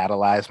that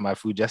catalyzed my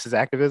food justice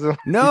activism?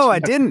 No, I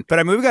didn't. But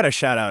I mean, we got to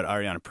shout out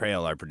Ariana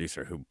Prael, our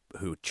producer,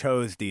 who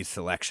chose these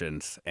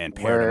selections and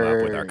paired them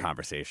up with our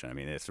conversation. I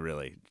mean, it's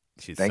really,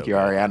 Thank you,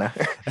 Ariana.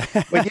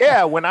 But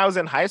yeah, when I was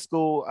in high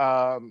school,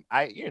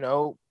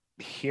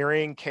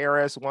 hearing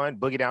KRS-One,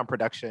 Boogie Down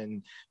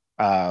Production,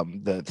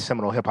 the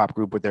seminal hip hop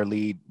group with their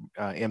lead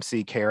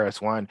MC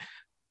KRS-One,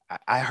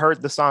 I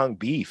heard the song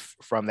Beef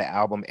from the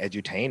album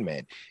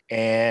Edutainment.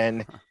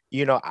 And,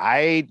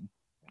 I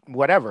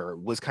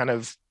was kind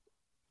of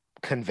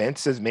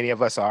convinced, as many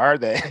of us are,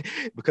 that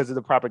because of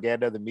the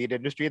propaganda of the meat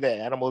industry,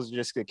 that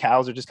the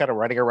cows are just kind of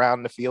running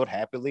around the field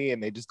happily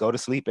and they just go to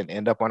sleep and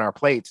end up on our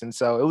plates. And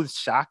so it was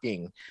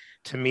shocking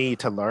to me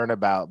to learn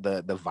about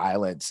the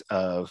violence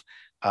of,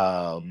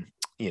 that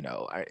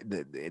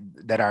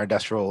our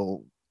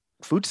industrial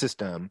food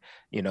system,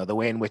 the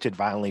way in which it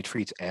violently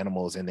treats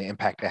animals and the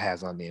impact it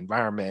has on the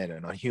environment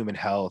and on human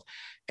health.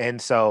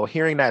 And so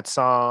hearing that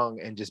song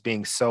and just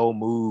being so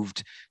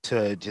moved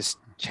to just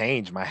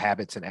change my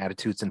habits and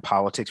attitudes and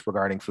politics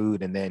regarding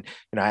food. And then,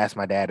 I asked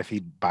my dad if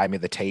he'd buy me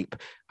the tape,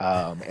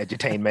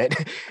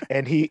 Edutainment,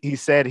 and he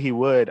said he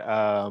would.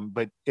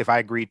 But if I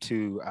agreed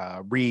to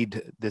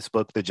read this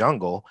book, The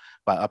Jungle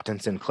by Upton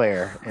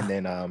Sinclair, and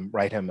then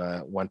write him a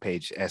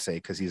one-page essay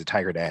because he's a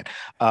tiger dad.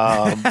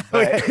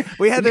 But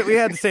we had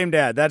the same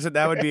dad.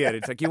 That would be it.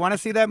 It's like, you want to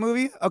see that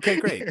movie? Okay,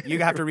 great. You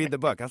have to read the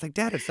book. I was like,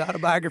 Dad, it's the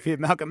autobiography of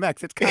Malcolm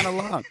X. It's kind of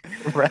long.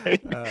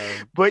 Right.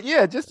 But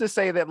yeah, just to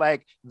say that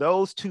like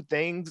those two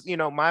things,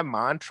 my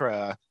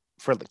mantra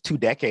for 2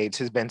 decades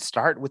has been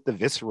start with the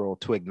visceral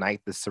to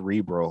ignite the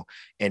cerebral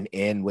and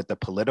end with the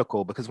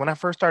political. Because when I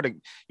first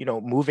started,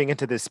 moving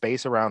into this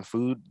space around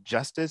food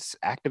justice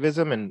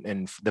activism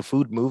and the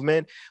food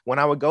movement, when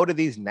I would go to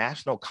these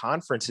national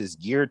conferences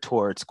geared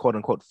towards quote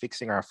unquote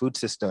fixing our food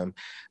system,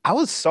 I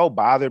was so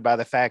bothered by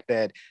the fact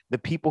that the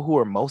people who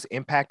are most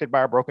impacted by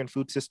our broken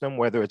food system,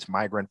 whether it's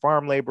migrant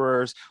farm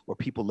laborers or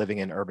people living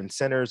in urban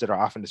centers that are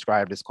often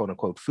described as quote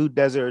unquote food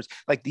deserts,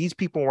 like these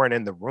people weren't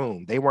in the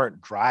room. They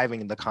weren't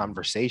driving the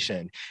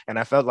conversation. And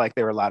I felt like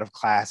there were a lot of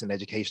class and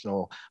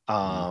educational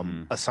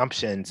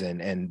assumptions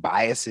and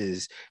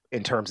biases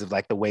in terms of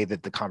like the way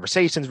that the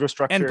conversations were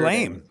structured. And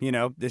blame,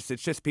 it's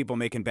just people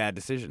making bad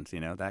decisions,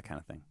 that kind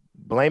of thing.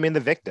 Blaming the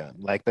victim,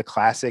 like the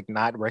classic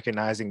not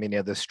recognizing many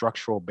of the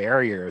structural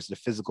barriers, the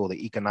physical,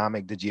 the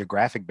economic, the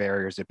geographic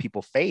barriers that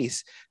people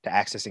face to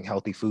accessing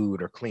healthy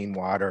food or clean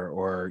water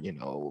or,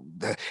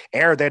 the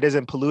air that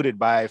isn't polluted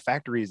by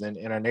factories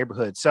in our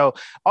neighborhood. So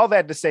all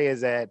that to say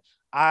is that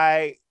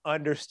I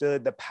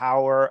understood the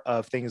power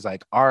of things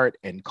like art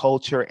and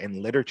culture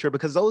and literature,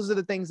 because those are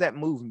the things that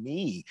move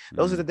me.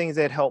 Those are the things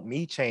that help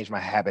me change my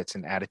habits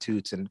and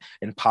attitudes and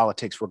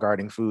politics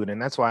regarding food.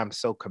 And that's why I'm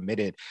so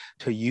committed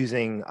to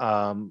using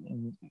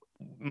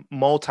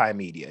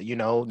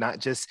multimedia, not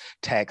just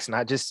text,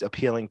 not just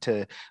appealing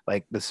to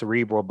like the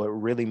cerebral, but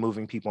really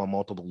moving people on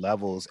multiple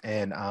levels.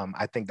 And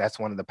I think that's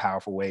one of the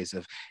powerful ways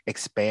of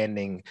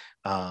expanding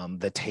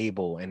the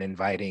table and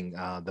inviting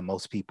the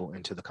most people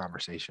into the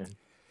conversation.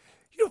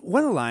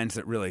 One of the lines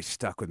that really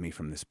stuck with me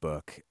from this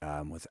book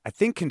was, I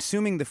think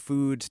consuming the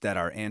foods that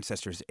our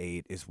ancestors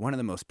ate is one of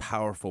the most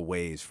powerful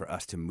ways for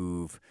us to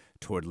move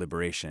toward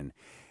liberation.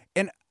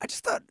 And I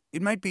just thought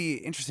it might be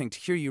interesting to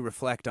hear you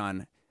reflect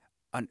on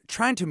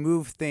trying to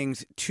move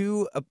things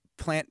to a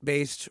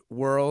plant-based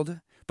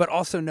world, but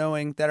also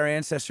knowing that our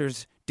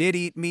ancestors did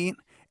eat meat,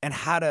 and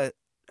how to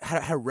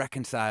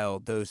reconcile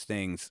those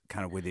things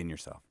kind of within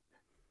yourself.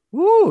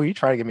 Ooh, you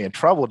trying to get me in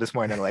trouble this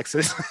morning,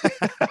 Alexis.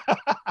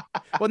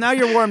 Well, now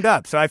you're warmed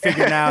up, so I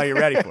figure now you're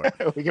ready for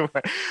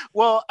it.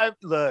 Well,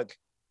 look,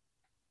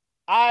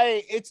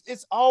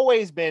 it's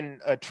always been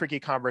a tricky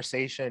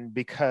conversation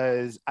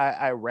because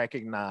I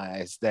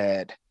recognize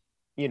that,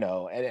 and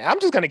I'm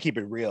just going to keep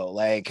it real.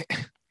 Like,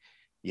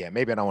 yeah,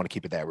 maybe I don't want to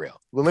keep it that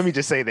real. Well, let me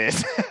just say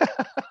this.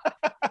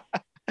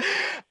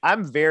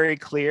 I'm very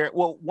clear.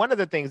 Well, one of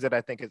the things that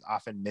I think is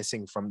often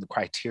missing from the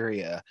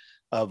criteria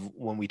of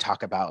when we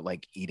talk about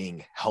like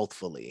eating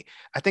healthfully,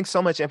 I think so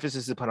much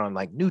emphasis is put on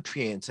like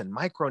nutrients and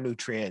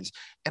micronutrients.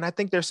 And I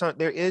think there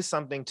is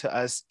something to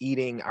us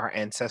eating our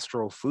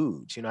ancestral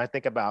foods. I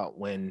think about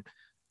when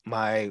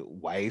my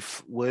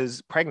wife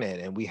was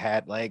pregnant and we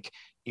had like,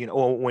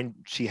 or when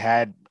she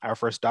had our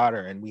first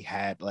daughter and we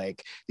had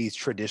like these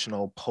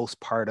traditional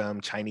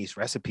postpartum Chinese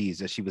recipes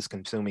that she was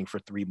consuming for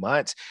 3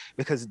 months,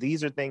 because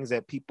these are things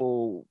that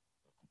people,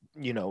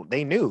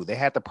 they knew, they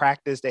had the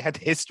practice, they had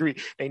the history,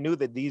 they knew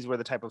that these were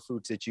the type of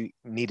foods that you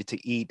needed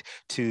to eat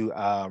to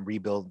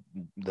rebuild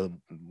the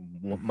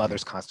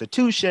mother's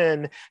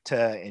constitution,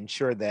 to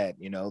ensure that,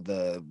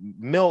 the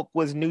milk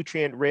was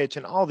nutrient rich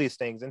and all these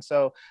things. And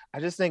so I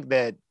just think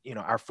that,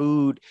 our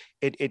food,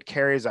 it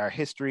carries our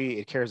history,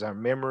 it carries our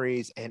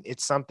memories. And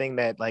it's something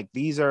that like,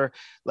 these are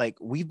like,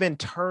 we've been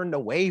turned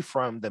away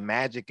from the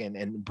magic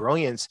and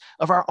brilliance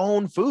of our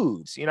own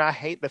foods. I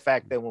hate the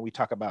fact that when we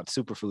talk about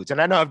superfoods,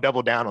 and I know I've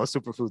doubled down on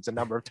superfoods a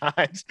number of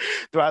times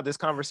throughout this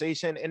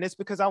conversation, and it's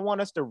because I want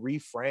us to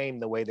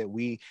reframe the way that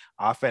we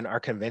often are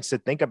convinced to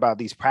think about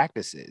these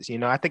practices.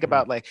 I think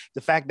about like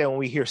the fact that when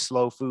we hear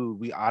slow food,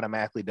 we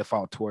automatically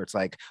default towards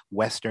like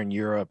Western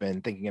Europe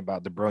and thinking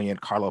about the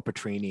brilliant Carlo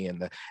Petrini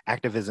and the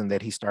activism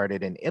that he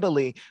started in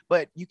Italy.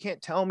 But you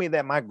can't tell me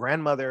that my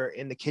grandmother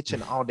in the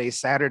kitchen all day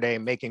Saturday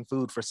making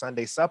food for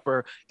Sunday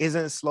supper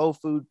isn't slow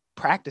food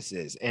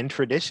practices and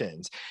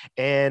traditions.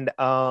 And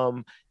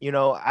I'm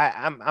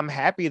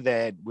happy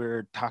that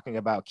we're talking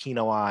about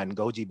quinoa and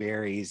goji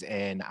berries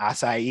and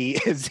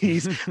acai as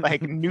these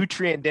like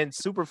nutrient dense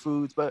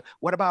superfoods. But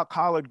what about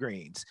collard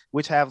greens,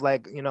 which have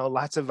like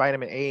lots of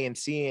vitamin A and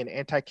C and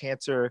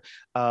anti-cancer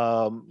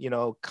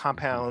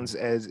compounds?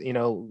 As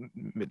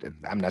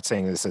I'm not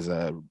saying this as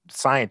a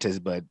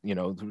scientist, but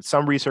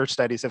some research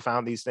studies have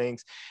found these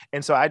things.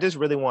 And so I just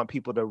really want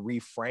people to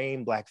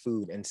reframe Black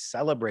food and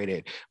celebrate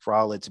it for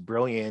all its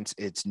brilliance,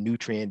 its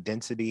nutrient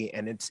density,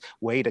 and its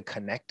way to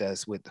connect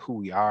us with who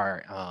we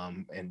are,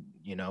 and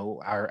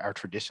our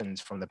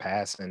traditions from the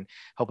past, and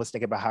help us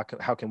think about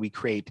how can we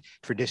create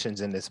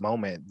traditions in this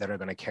moment that are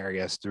going to carry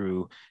us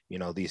through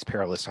these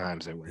perilous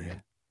times that we're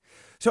in.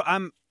 So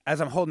as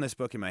I'm holding this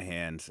book in my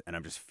hands and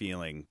I'm just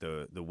feeling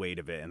the weight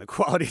of it and the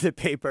quality of the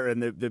paper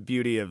and the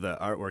beauty of the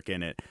artwork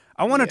in it,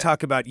 I want to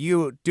talk about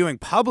you doing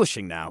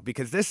publishing now,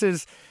 because this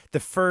is the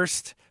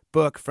first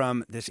book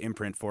from this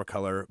imprint,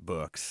 4Color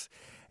Books.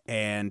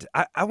 And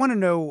I want to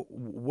know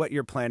what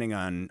you're planning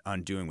on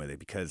doing with it,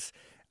 because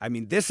I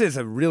mean, this is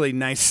a really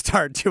nice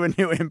start to a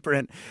new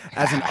imprint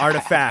as an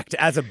artifact,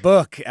 as a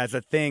book, as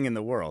a thing in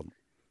the world.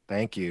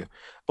 Thank you.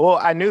 Well,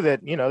 I knew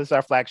that, this is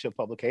our flagship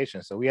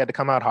publication, so we had to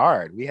come out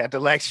hard. We had to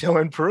like show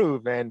and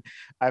prove. And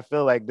I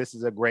feel like this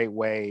is a great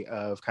way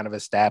of kind of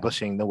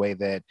establishing the way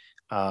that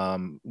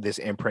this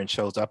imprint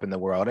shows up in the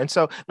world. And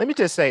so let me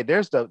just say,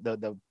 there's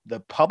the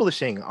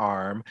publishing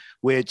arm,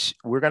 which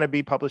we're going to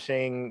be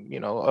publishing,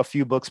 a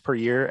few books per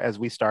year as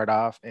we start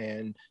off,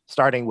 and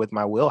starting with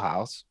my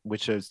wheelhouse,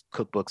 which is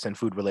cookbooks and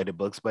food related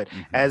books. But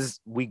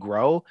as we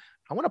grow,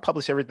 I want to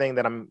publish everything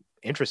that I'm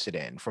interested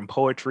in, from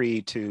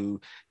poetry to,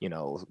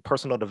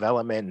 personal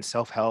development and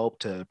self-help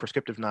to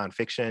prescriptive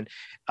nonfiction,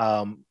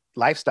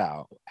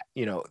 lifestyle.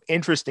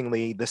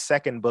 Interestingly, the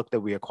second book that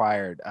we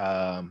acquired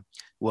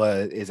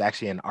is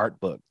actually an art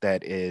book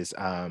that is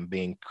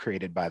being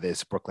created by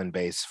this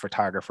Brooklyn-based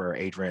photographer,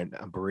 Adrian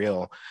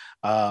Baril.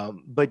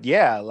 But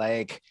yeah,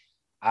 like,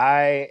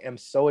 I am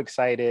so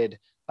excited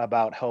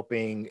about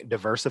helping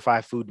diversify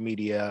food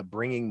media,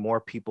 bringing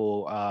more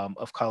people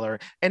of color,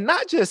 and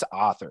not just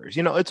authors.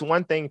 It's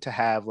one thing to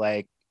have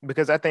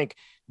because I think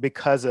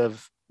because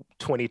of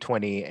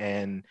 2020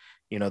 and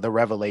the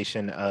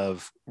revelation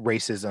of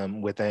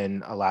racism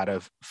within a lot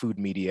of food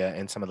media,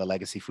 and some of the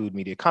legacy food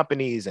media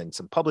companies and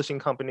some publishing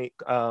companies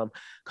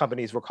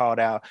were called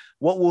out.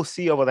 What we'll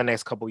see over the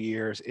next couple of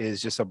years is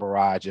just a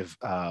barrage of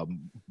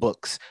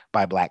books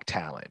by Black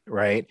talent,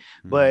 right?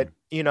 But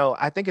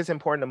I think it's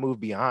important to move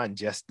beyond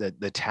just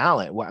the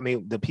talent. I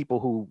mean, the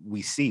people who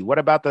we see. What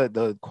about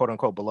the quote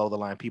unquote below the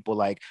line people,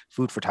 like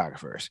food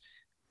photographers,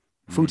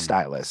 food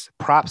stylists,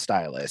 prop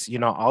stylists?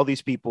 All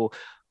these people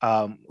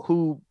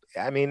who,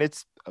 I mean,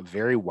 it's a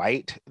very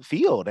white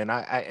field, and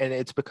and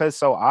it's because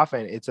so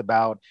often it's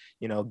about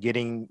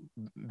being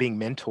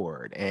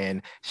mentored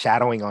and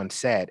shadowing on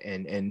set,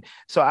 and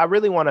so I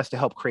really want us to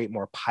help create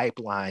more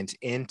pipelines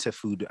into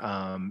food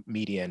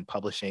media and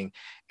publishing.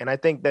 And I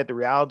think that the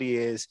reality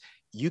is,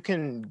 you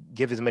can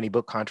give as many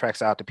book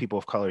contracts out to people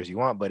of color as you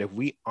want, but if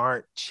we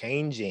aren't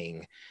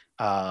changing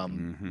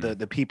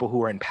the people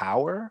who are in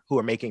power, who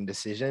are making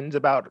decisions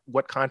about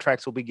what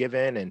contracts will be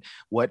given and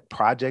what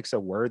projects are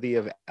worthy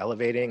of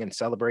elevating and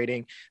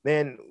celebrating,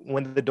 then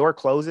when the door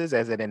closes,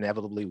 as it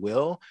inevitably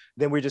will,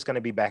 then we're just going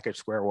to be back at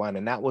square one.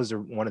 And that was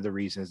one of the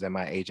reasons that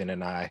my agent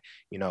and I,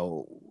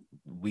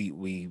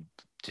 we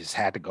just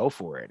had to go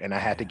for it. And I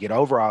had to get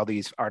over all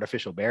these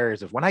artificial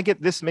barriers of, when I get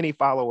this many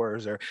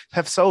followers or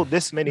have sold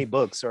this many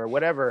books or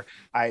whatever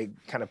I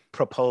kind of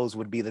propose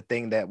would be the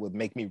thing that would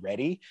make me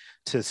ready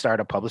to start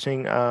a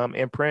publishing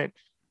imprint.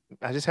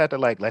 I just had to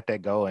let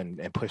that go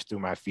and push through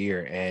my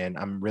fear. And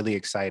I'm really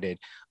excited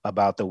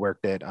about the work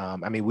that,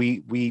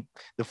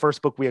 the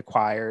first book we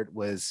acquired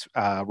was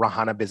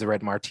Rahana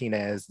Bizarret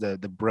Martinez, the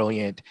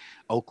brilliant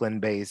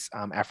Oakland-based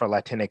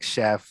Afro-Latinx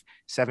chef,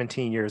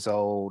 17 years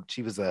old.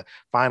 She was a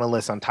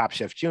finalist on Top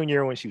Chef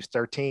Junior when she was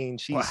 13.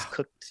 She's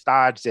cooked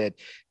staged at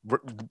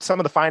some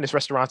of the finest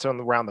restaurants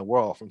around the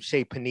world, from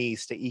Chez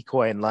Panisse to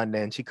Ecoy in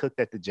London. She cooked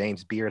at the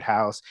James Beard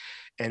House.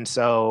 And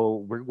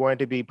so we're going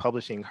to be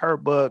publishing her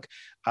book,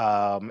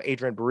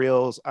 Adrian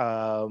Baril's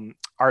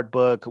art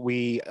book.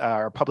 We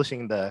are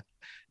publishing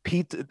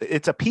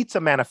it's a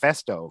pizza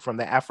manifesto from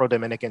the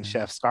Afro-Dominican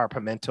chef Scar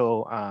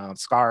Pimento.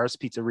 Scar's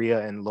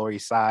Pizzeria in Lower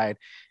East Side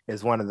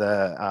is one of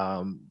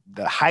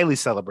the highly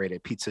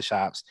celebrated pizza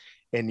shops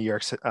in New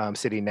York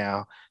City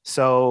now.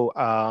 So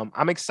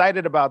I'm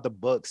excited about the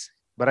books,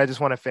 but I just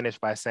want to finish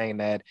by saying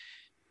that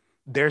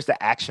there's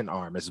the action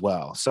arm as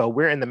well. So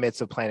we're in the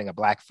midst of planning a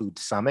Black Food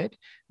Summit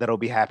that'll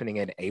be happening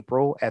in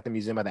April at the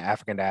Museum of the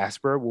African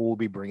Diaspora, where we'll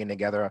be bringing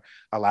together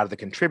a lot of the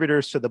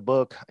contributors to the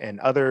book and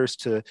others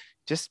to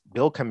just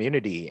build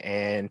community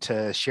and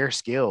to share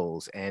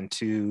skills and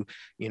to,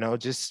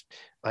 just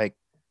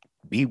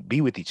be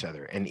with each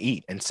other and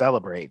eat and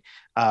celebrate.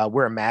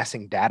 We're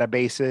amassing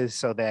databases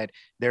so that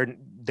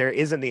there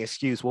isn't the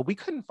excuse, well, we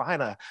couldn't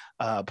find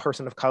a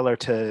person of color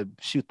to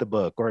shoot the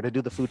book or to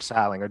do the food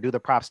styling or do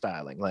the prop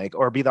styling,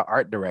 or be the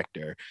art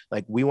director.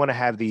 We want to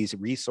have these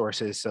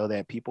resources so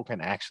that people can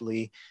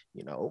actually,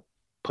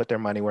 put their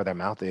money where their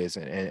mouth is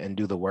and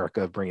do the work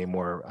of bringing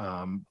more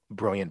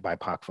brilliant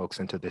BIPOC folks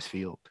into this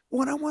field.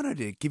 Well, I wanted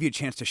to give you a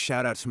chance to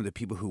shout out some of the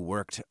people who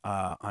worked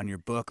on your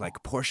book,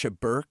 like Portia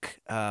Burke,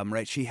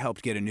 right? She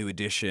helped get a new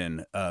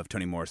edition of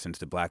Toni Morrison's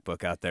The Black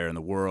Book out there in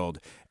the world.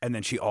 And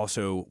then she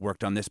also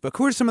worked on this book.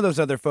 Who are some of those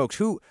other folks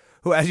who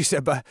as you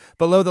said,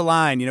 below the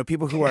line,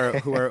 people who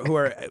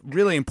are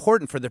really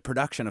important for the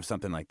production of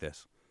something like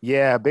this?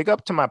 Yeah, big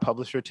up to my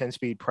publisher, 10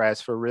 Speed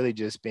Press, for really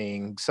just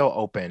being so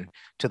open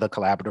to the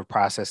collaborative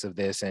process of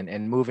this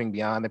and moving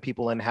beyond the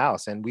people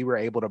in-house. And we were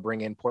able to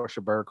bring in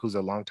Portia Burke, who's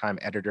a longtime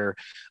editor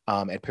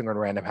at Penguin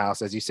Random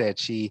House. As you said,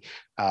 she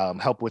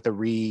helped with the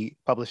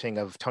republishing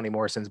of Toni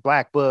Morrison's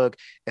Black Book,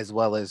 as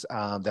well as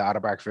the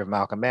autobiography of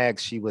Malcolm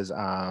X. She was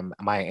Maya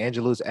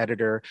Angelou's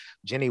editor.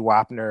 Jenny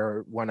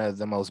Wapner, one of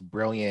the most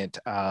brilliant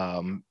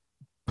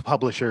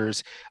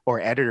publishers or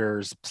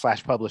editors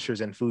 /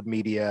 publishers in food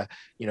media.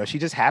 She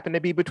just happened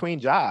to be between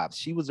jobs.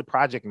 She was a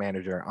project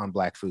manager on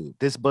Black food.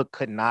 This book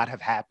could not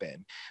have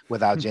happened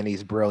without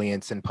Jenny's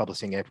brilliance and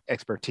publishing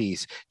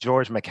expertise.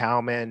 George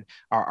McCalman,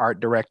 our art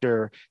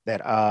director,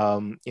 that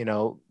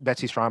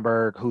Betsy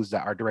Stromberg, who's the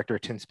art director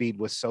at 10 Speed,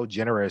 was so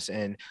generous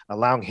in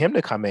allowing him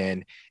to come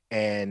in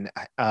and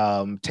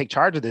take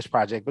charge of this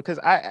project, because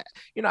I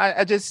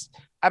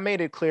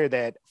made it clear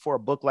that for a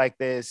book like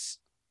this,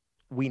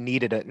 we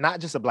needed not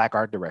just a Black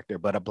art director,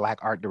 but a Black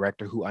art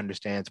director who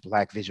understands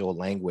Black visual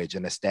language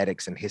and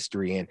aesthetics and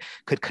history and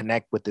could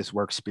connect with this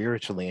work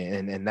spiritually.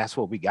 And that's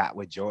what we got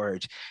with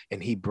George.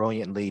 And he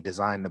brilliantly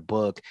designed the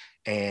book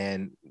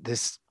and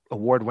this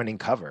award-winning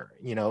cover,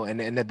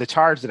 and the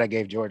charge that I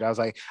gave George, I was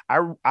like,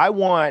 I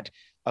want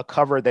a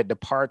cover that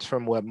departs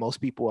from what most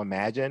people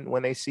imagine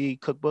when they see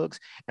cookbooks.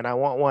 And I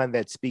want one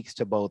that speaks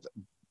to both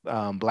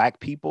Black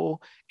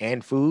people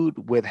and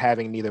food, with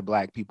having neither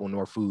Black people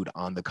nor food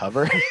on the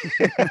cover.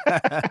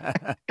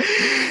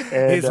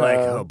 And, he's like,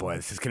 oh boy,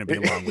 this is going to be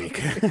a long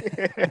week.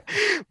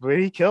 But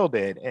he killed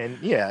it.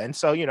 And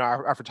so,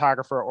 our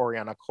photographer,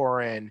 Oriana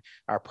Corin,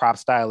 our prop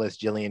stylist,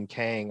 Jillian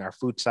Kang, our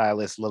food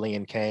stylist,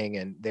 Lillian Kang,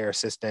 and their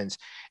assistants,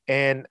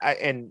 and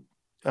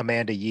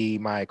Amanda Yee,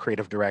 my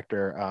creative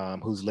director,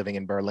 who's living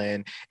in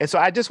Berlin. And so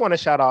I just want to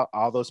shout out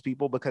all those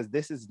people, because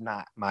this is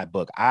not my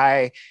book.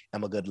 I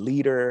am a good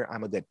leader.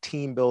 I'm a good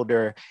team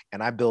builder.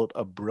 And I built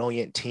a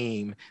brilliant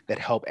team that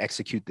helped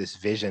execute this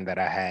vision that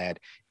I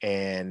had.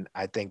 And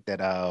I think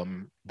that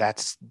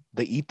that's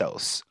the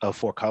ethos of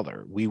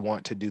 4Color. We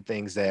want to do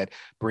things that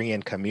bring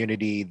in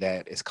community,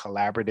 that is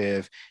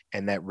collaborative,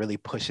 and that really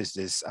pushes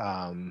this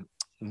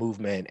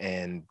movement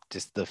and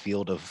just the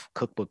field of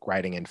cookbook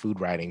writing and food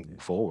writing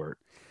forward.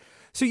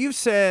 So you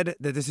said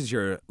that this is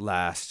your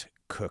last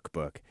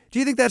cookbook. Do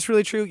you think that's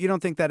really true? You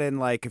don't think that in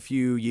like a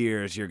few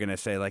years you're going to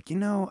say like,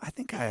 I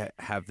think I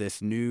have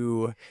this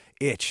new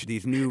itch,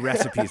 these new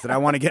recipes that I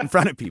want to get in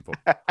front of people?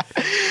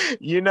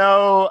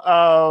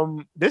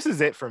 This is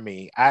it for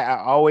me. I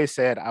always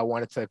said I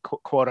wanted to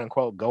quote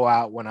unquote go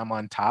out when I'm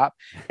on top,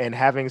 and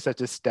having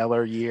such a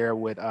stellar year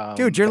with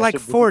dude, you're like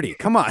 40.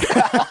 Come on.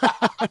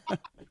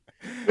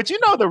 But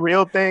the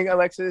real thing,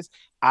 Alexis,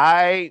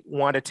 I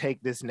want to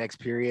take this next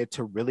period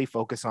to really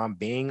focus on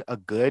being a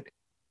good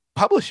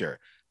publisher.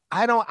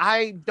 I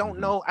don't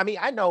know. I mean,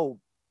 I know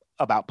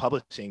about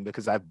publishing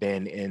because I've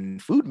been in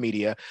food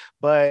media,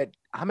 but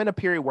I'm in a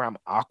period where I'm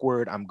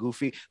awkward, I'm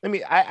goofy.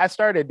 I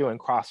started doing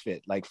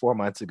CrossFit like 4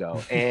 months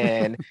ago,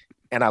 and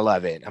I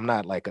love it. I'm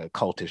not like a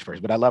cultish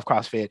person, but I love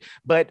CrossFit.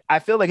 But I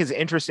feel like it's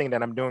interesting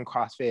that I'm doing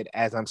CrossFit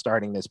as I'm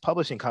starting this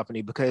publishing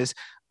company, because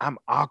I'm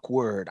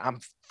awkward. I'm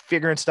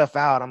figuring stuff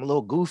out. I'm a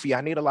little goofy.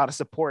 I need a lot of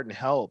support and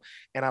help.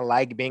 And I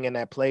like being in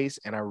that place.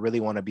 And I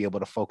really want to be able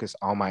to focus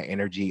all my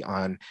energy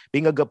on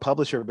being a good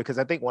publisher, because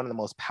I think one of the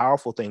most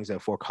powerful things that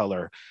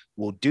 4Color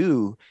will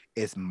do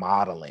is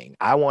modeling.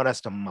 I want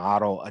us to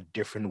model a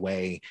different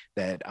way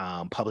that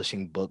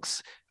publishing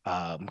books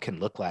can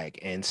look like.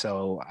 And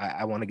so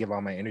I want to give all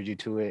my energy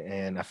to it.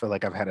 And I feel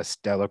like I've had a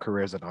stellar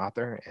career as an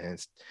author, and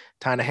it's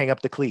time to hang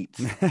up the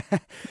cleats.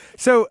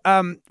 So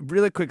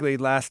really quickly,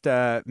 last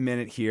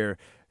minute here,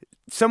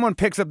 someone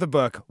picks up the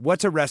book.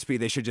 What's a recipe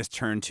they should just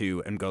turn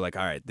to and go like,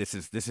 all right, this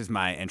is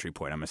my entry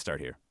point. I'm going to start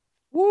here.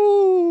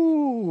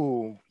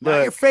 Woo!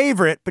 Not your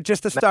favorite, but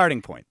just a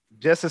starting point.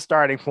 Just a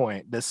starting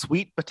point. The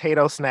sweet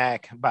potato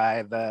snack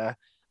by the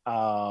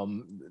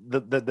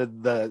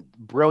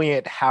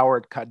brilliant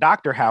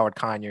Dr. Howard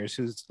Conyers,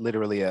 who's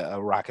literally a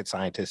rocket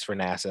scientist for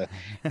NASA.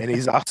 And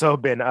he's also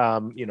been,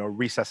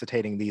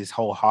 resuscitating these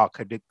whole hog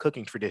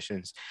cooking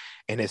traditions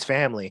in his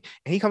family.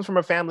 And he comes from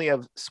a family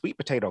of sweet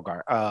potato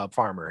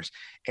farmers.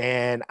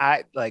 And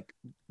I like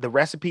the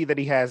recipe that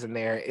he has in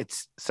there.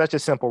 It's such a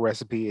simple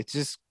recipe. It's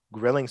just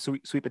grilling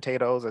sweet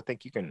potatoes. I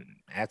think you can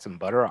add some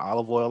butter or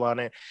olive oil on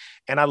it.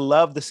 And I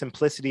love the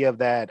simplicity of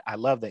that. I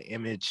love the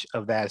image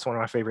of that. It's one of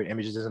my favorite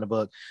images in the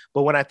book.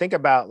 But when I think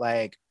about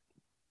like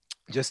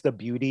just the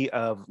beauty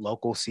of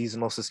local,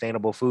 seasonal,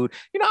 sustainable food,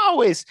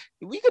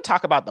 we could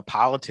talk about the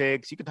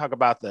politics, you could talk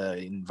about the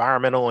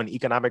environmental and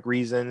economic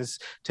reasons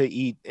to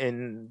eat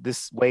in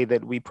this way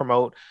that we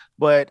promote,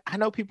 but I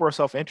know people are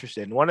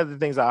self-interested. And one of the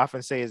things I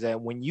often say is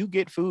that when you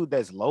get food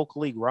that's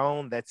locally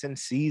grown, that's in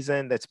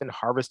season, that's been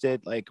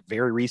harvested like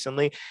very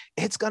recently,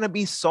 it's going to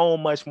be so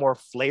much more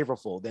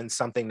flavorful than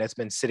something that's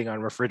been sitting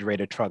on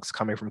refrigerated trucks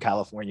coming from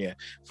California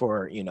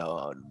for,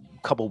 a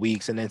couple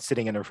weeks and then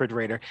sitting in a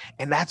refrigerator.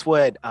 And that's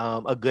what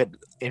a good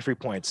entry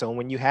point. So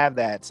when you have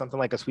that, something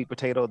like a sweet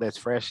potato that's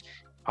fresh,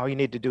 all you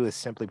need to do is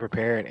simply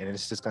prepare it, and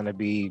it's just going to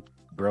be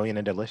brilliant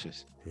and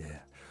delicious. Yeah.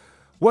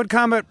 One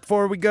comment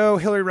before we go.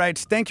 Hillary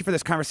writes, thank you for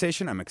this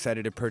conversation. I'm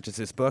excited to purchase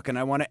this book, and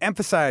I want to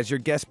emphasize your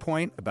guest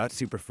point about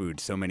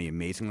superfoods. So many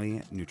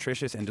amazingly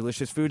nutritious and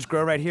delicious foods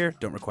grow right here,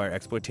 don't require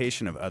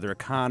exploitation of other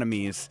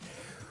economies.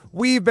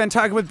 We've been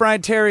talking with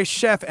Bryant Terry,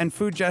 chef and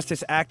food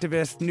justice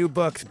activist. New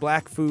books,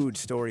 Black Food,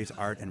 Stories,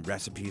 Art, and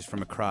Recipes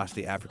from Across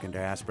the African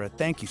Diaspora.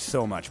 Thank you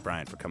so much,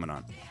 Bryant, for coming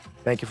on.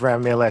 Thank you for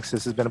having me,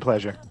 Alexis. It's been a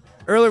pleasure.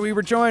 Earlier, we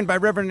were joined by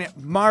Reverend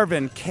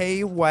Marvin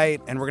K.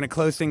 White, and we're going to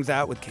close things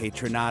out with K.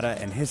 Trinata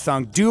and his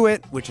song Do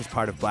It, which is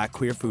part of Black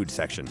Queer Food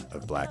section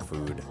of Black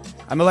Food.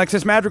 I'm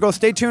Alexis Madrigal.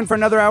 Stay tuned for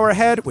another hour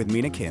ahead with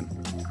Mina Kim.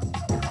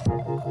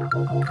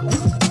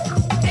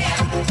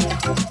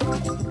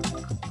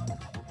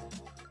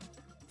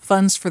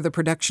 Funds for the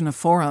production of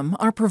Forum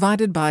are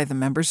provided by the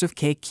members of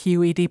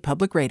KQED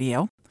Public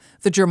Radio,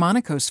 the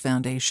Germanicos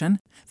Foundation,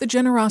 the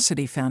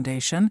Generosity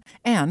Foundation,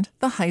 and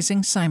the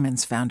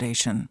Heising-Simons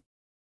Foundation.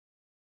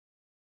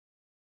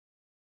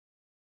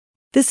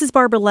 This is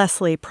Barbara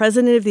Leslie,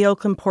 President of the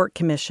Oakland Port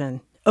Commission.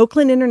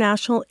 Oakland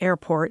International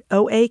Airport,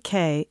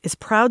 OAK, is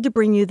proud to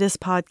bring you this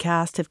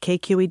podcast of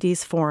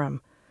KQED's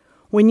Forum.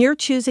 When you're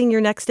choosing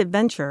your next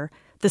adventure,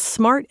 the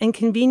smart and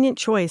convenient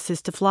choice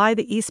is to fly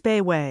the East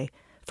Bay Way,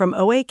 from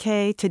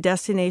OAK to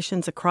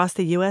destinations across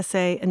the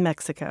USA and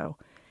Mexico.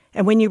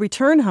 And when you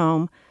return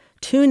home,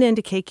 tune in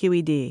to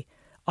KQED,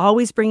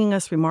 always bringing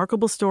us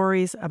remarkable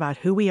stories about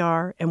who we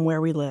are and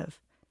where we live.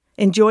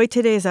 Enjoy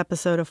today's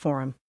episode of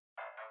Forum.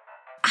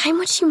 I'm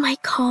what you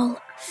might call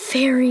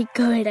very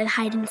good at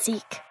hide and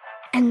seek.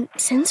 And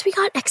since we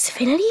got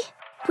Xfinity,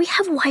 we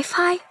have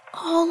Wi-Fi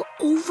all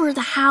over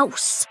the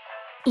house,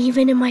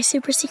 even in my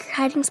super secret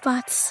hiding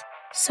spots.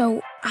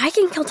 So I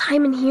can kill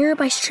time in here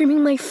by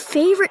streaming my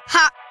favorite...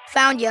 Ha!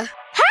 Found ya.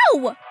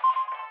 How?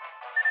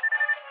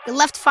 You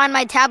left Find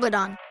My tablet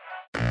on.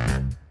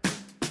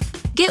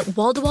 Get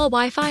wall-to-wall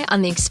Wi-Fi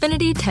on the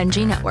Xfinity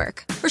 10G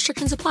network.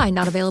 Restrictions apply.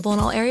 Not available in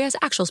all areas.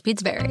 Actual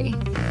speeds vary.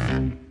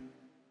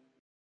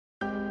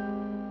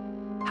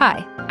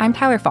 Hi, I'm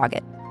Tyler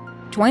Foggett.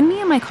 Join me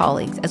and my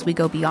colleagues as we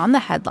go beyond the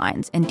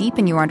headlines and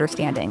deepen your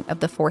understanding of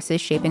the forces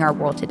shaping our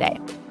world today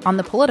on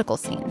The Political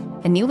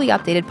Scene, a newly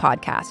updated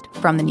podcast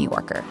from The New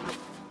Yorker.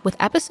 With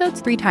episodes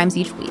 3 times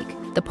each week,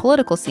 The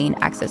Political Scene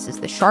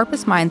accesses the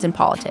sharpest minds in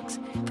politics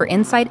for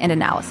insight and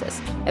analysis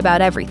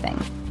about everything,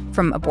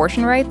 from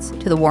abortion rights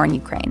to the war in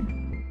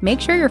Ukraine. Make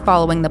sure you're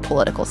following The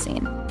Political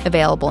Scene,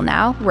 available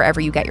now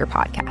wherever you get your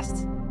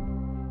podcasts.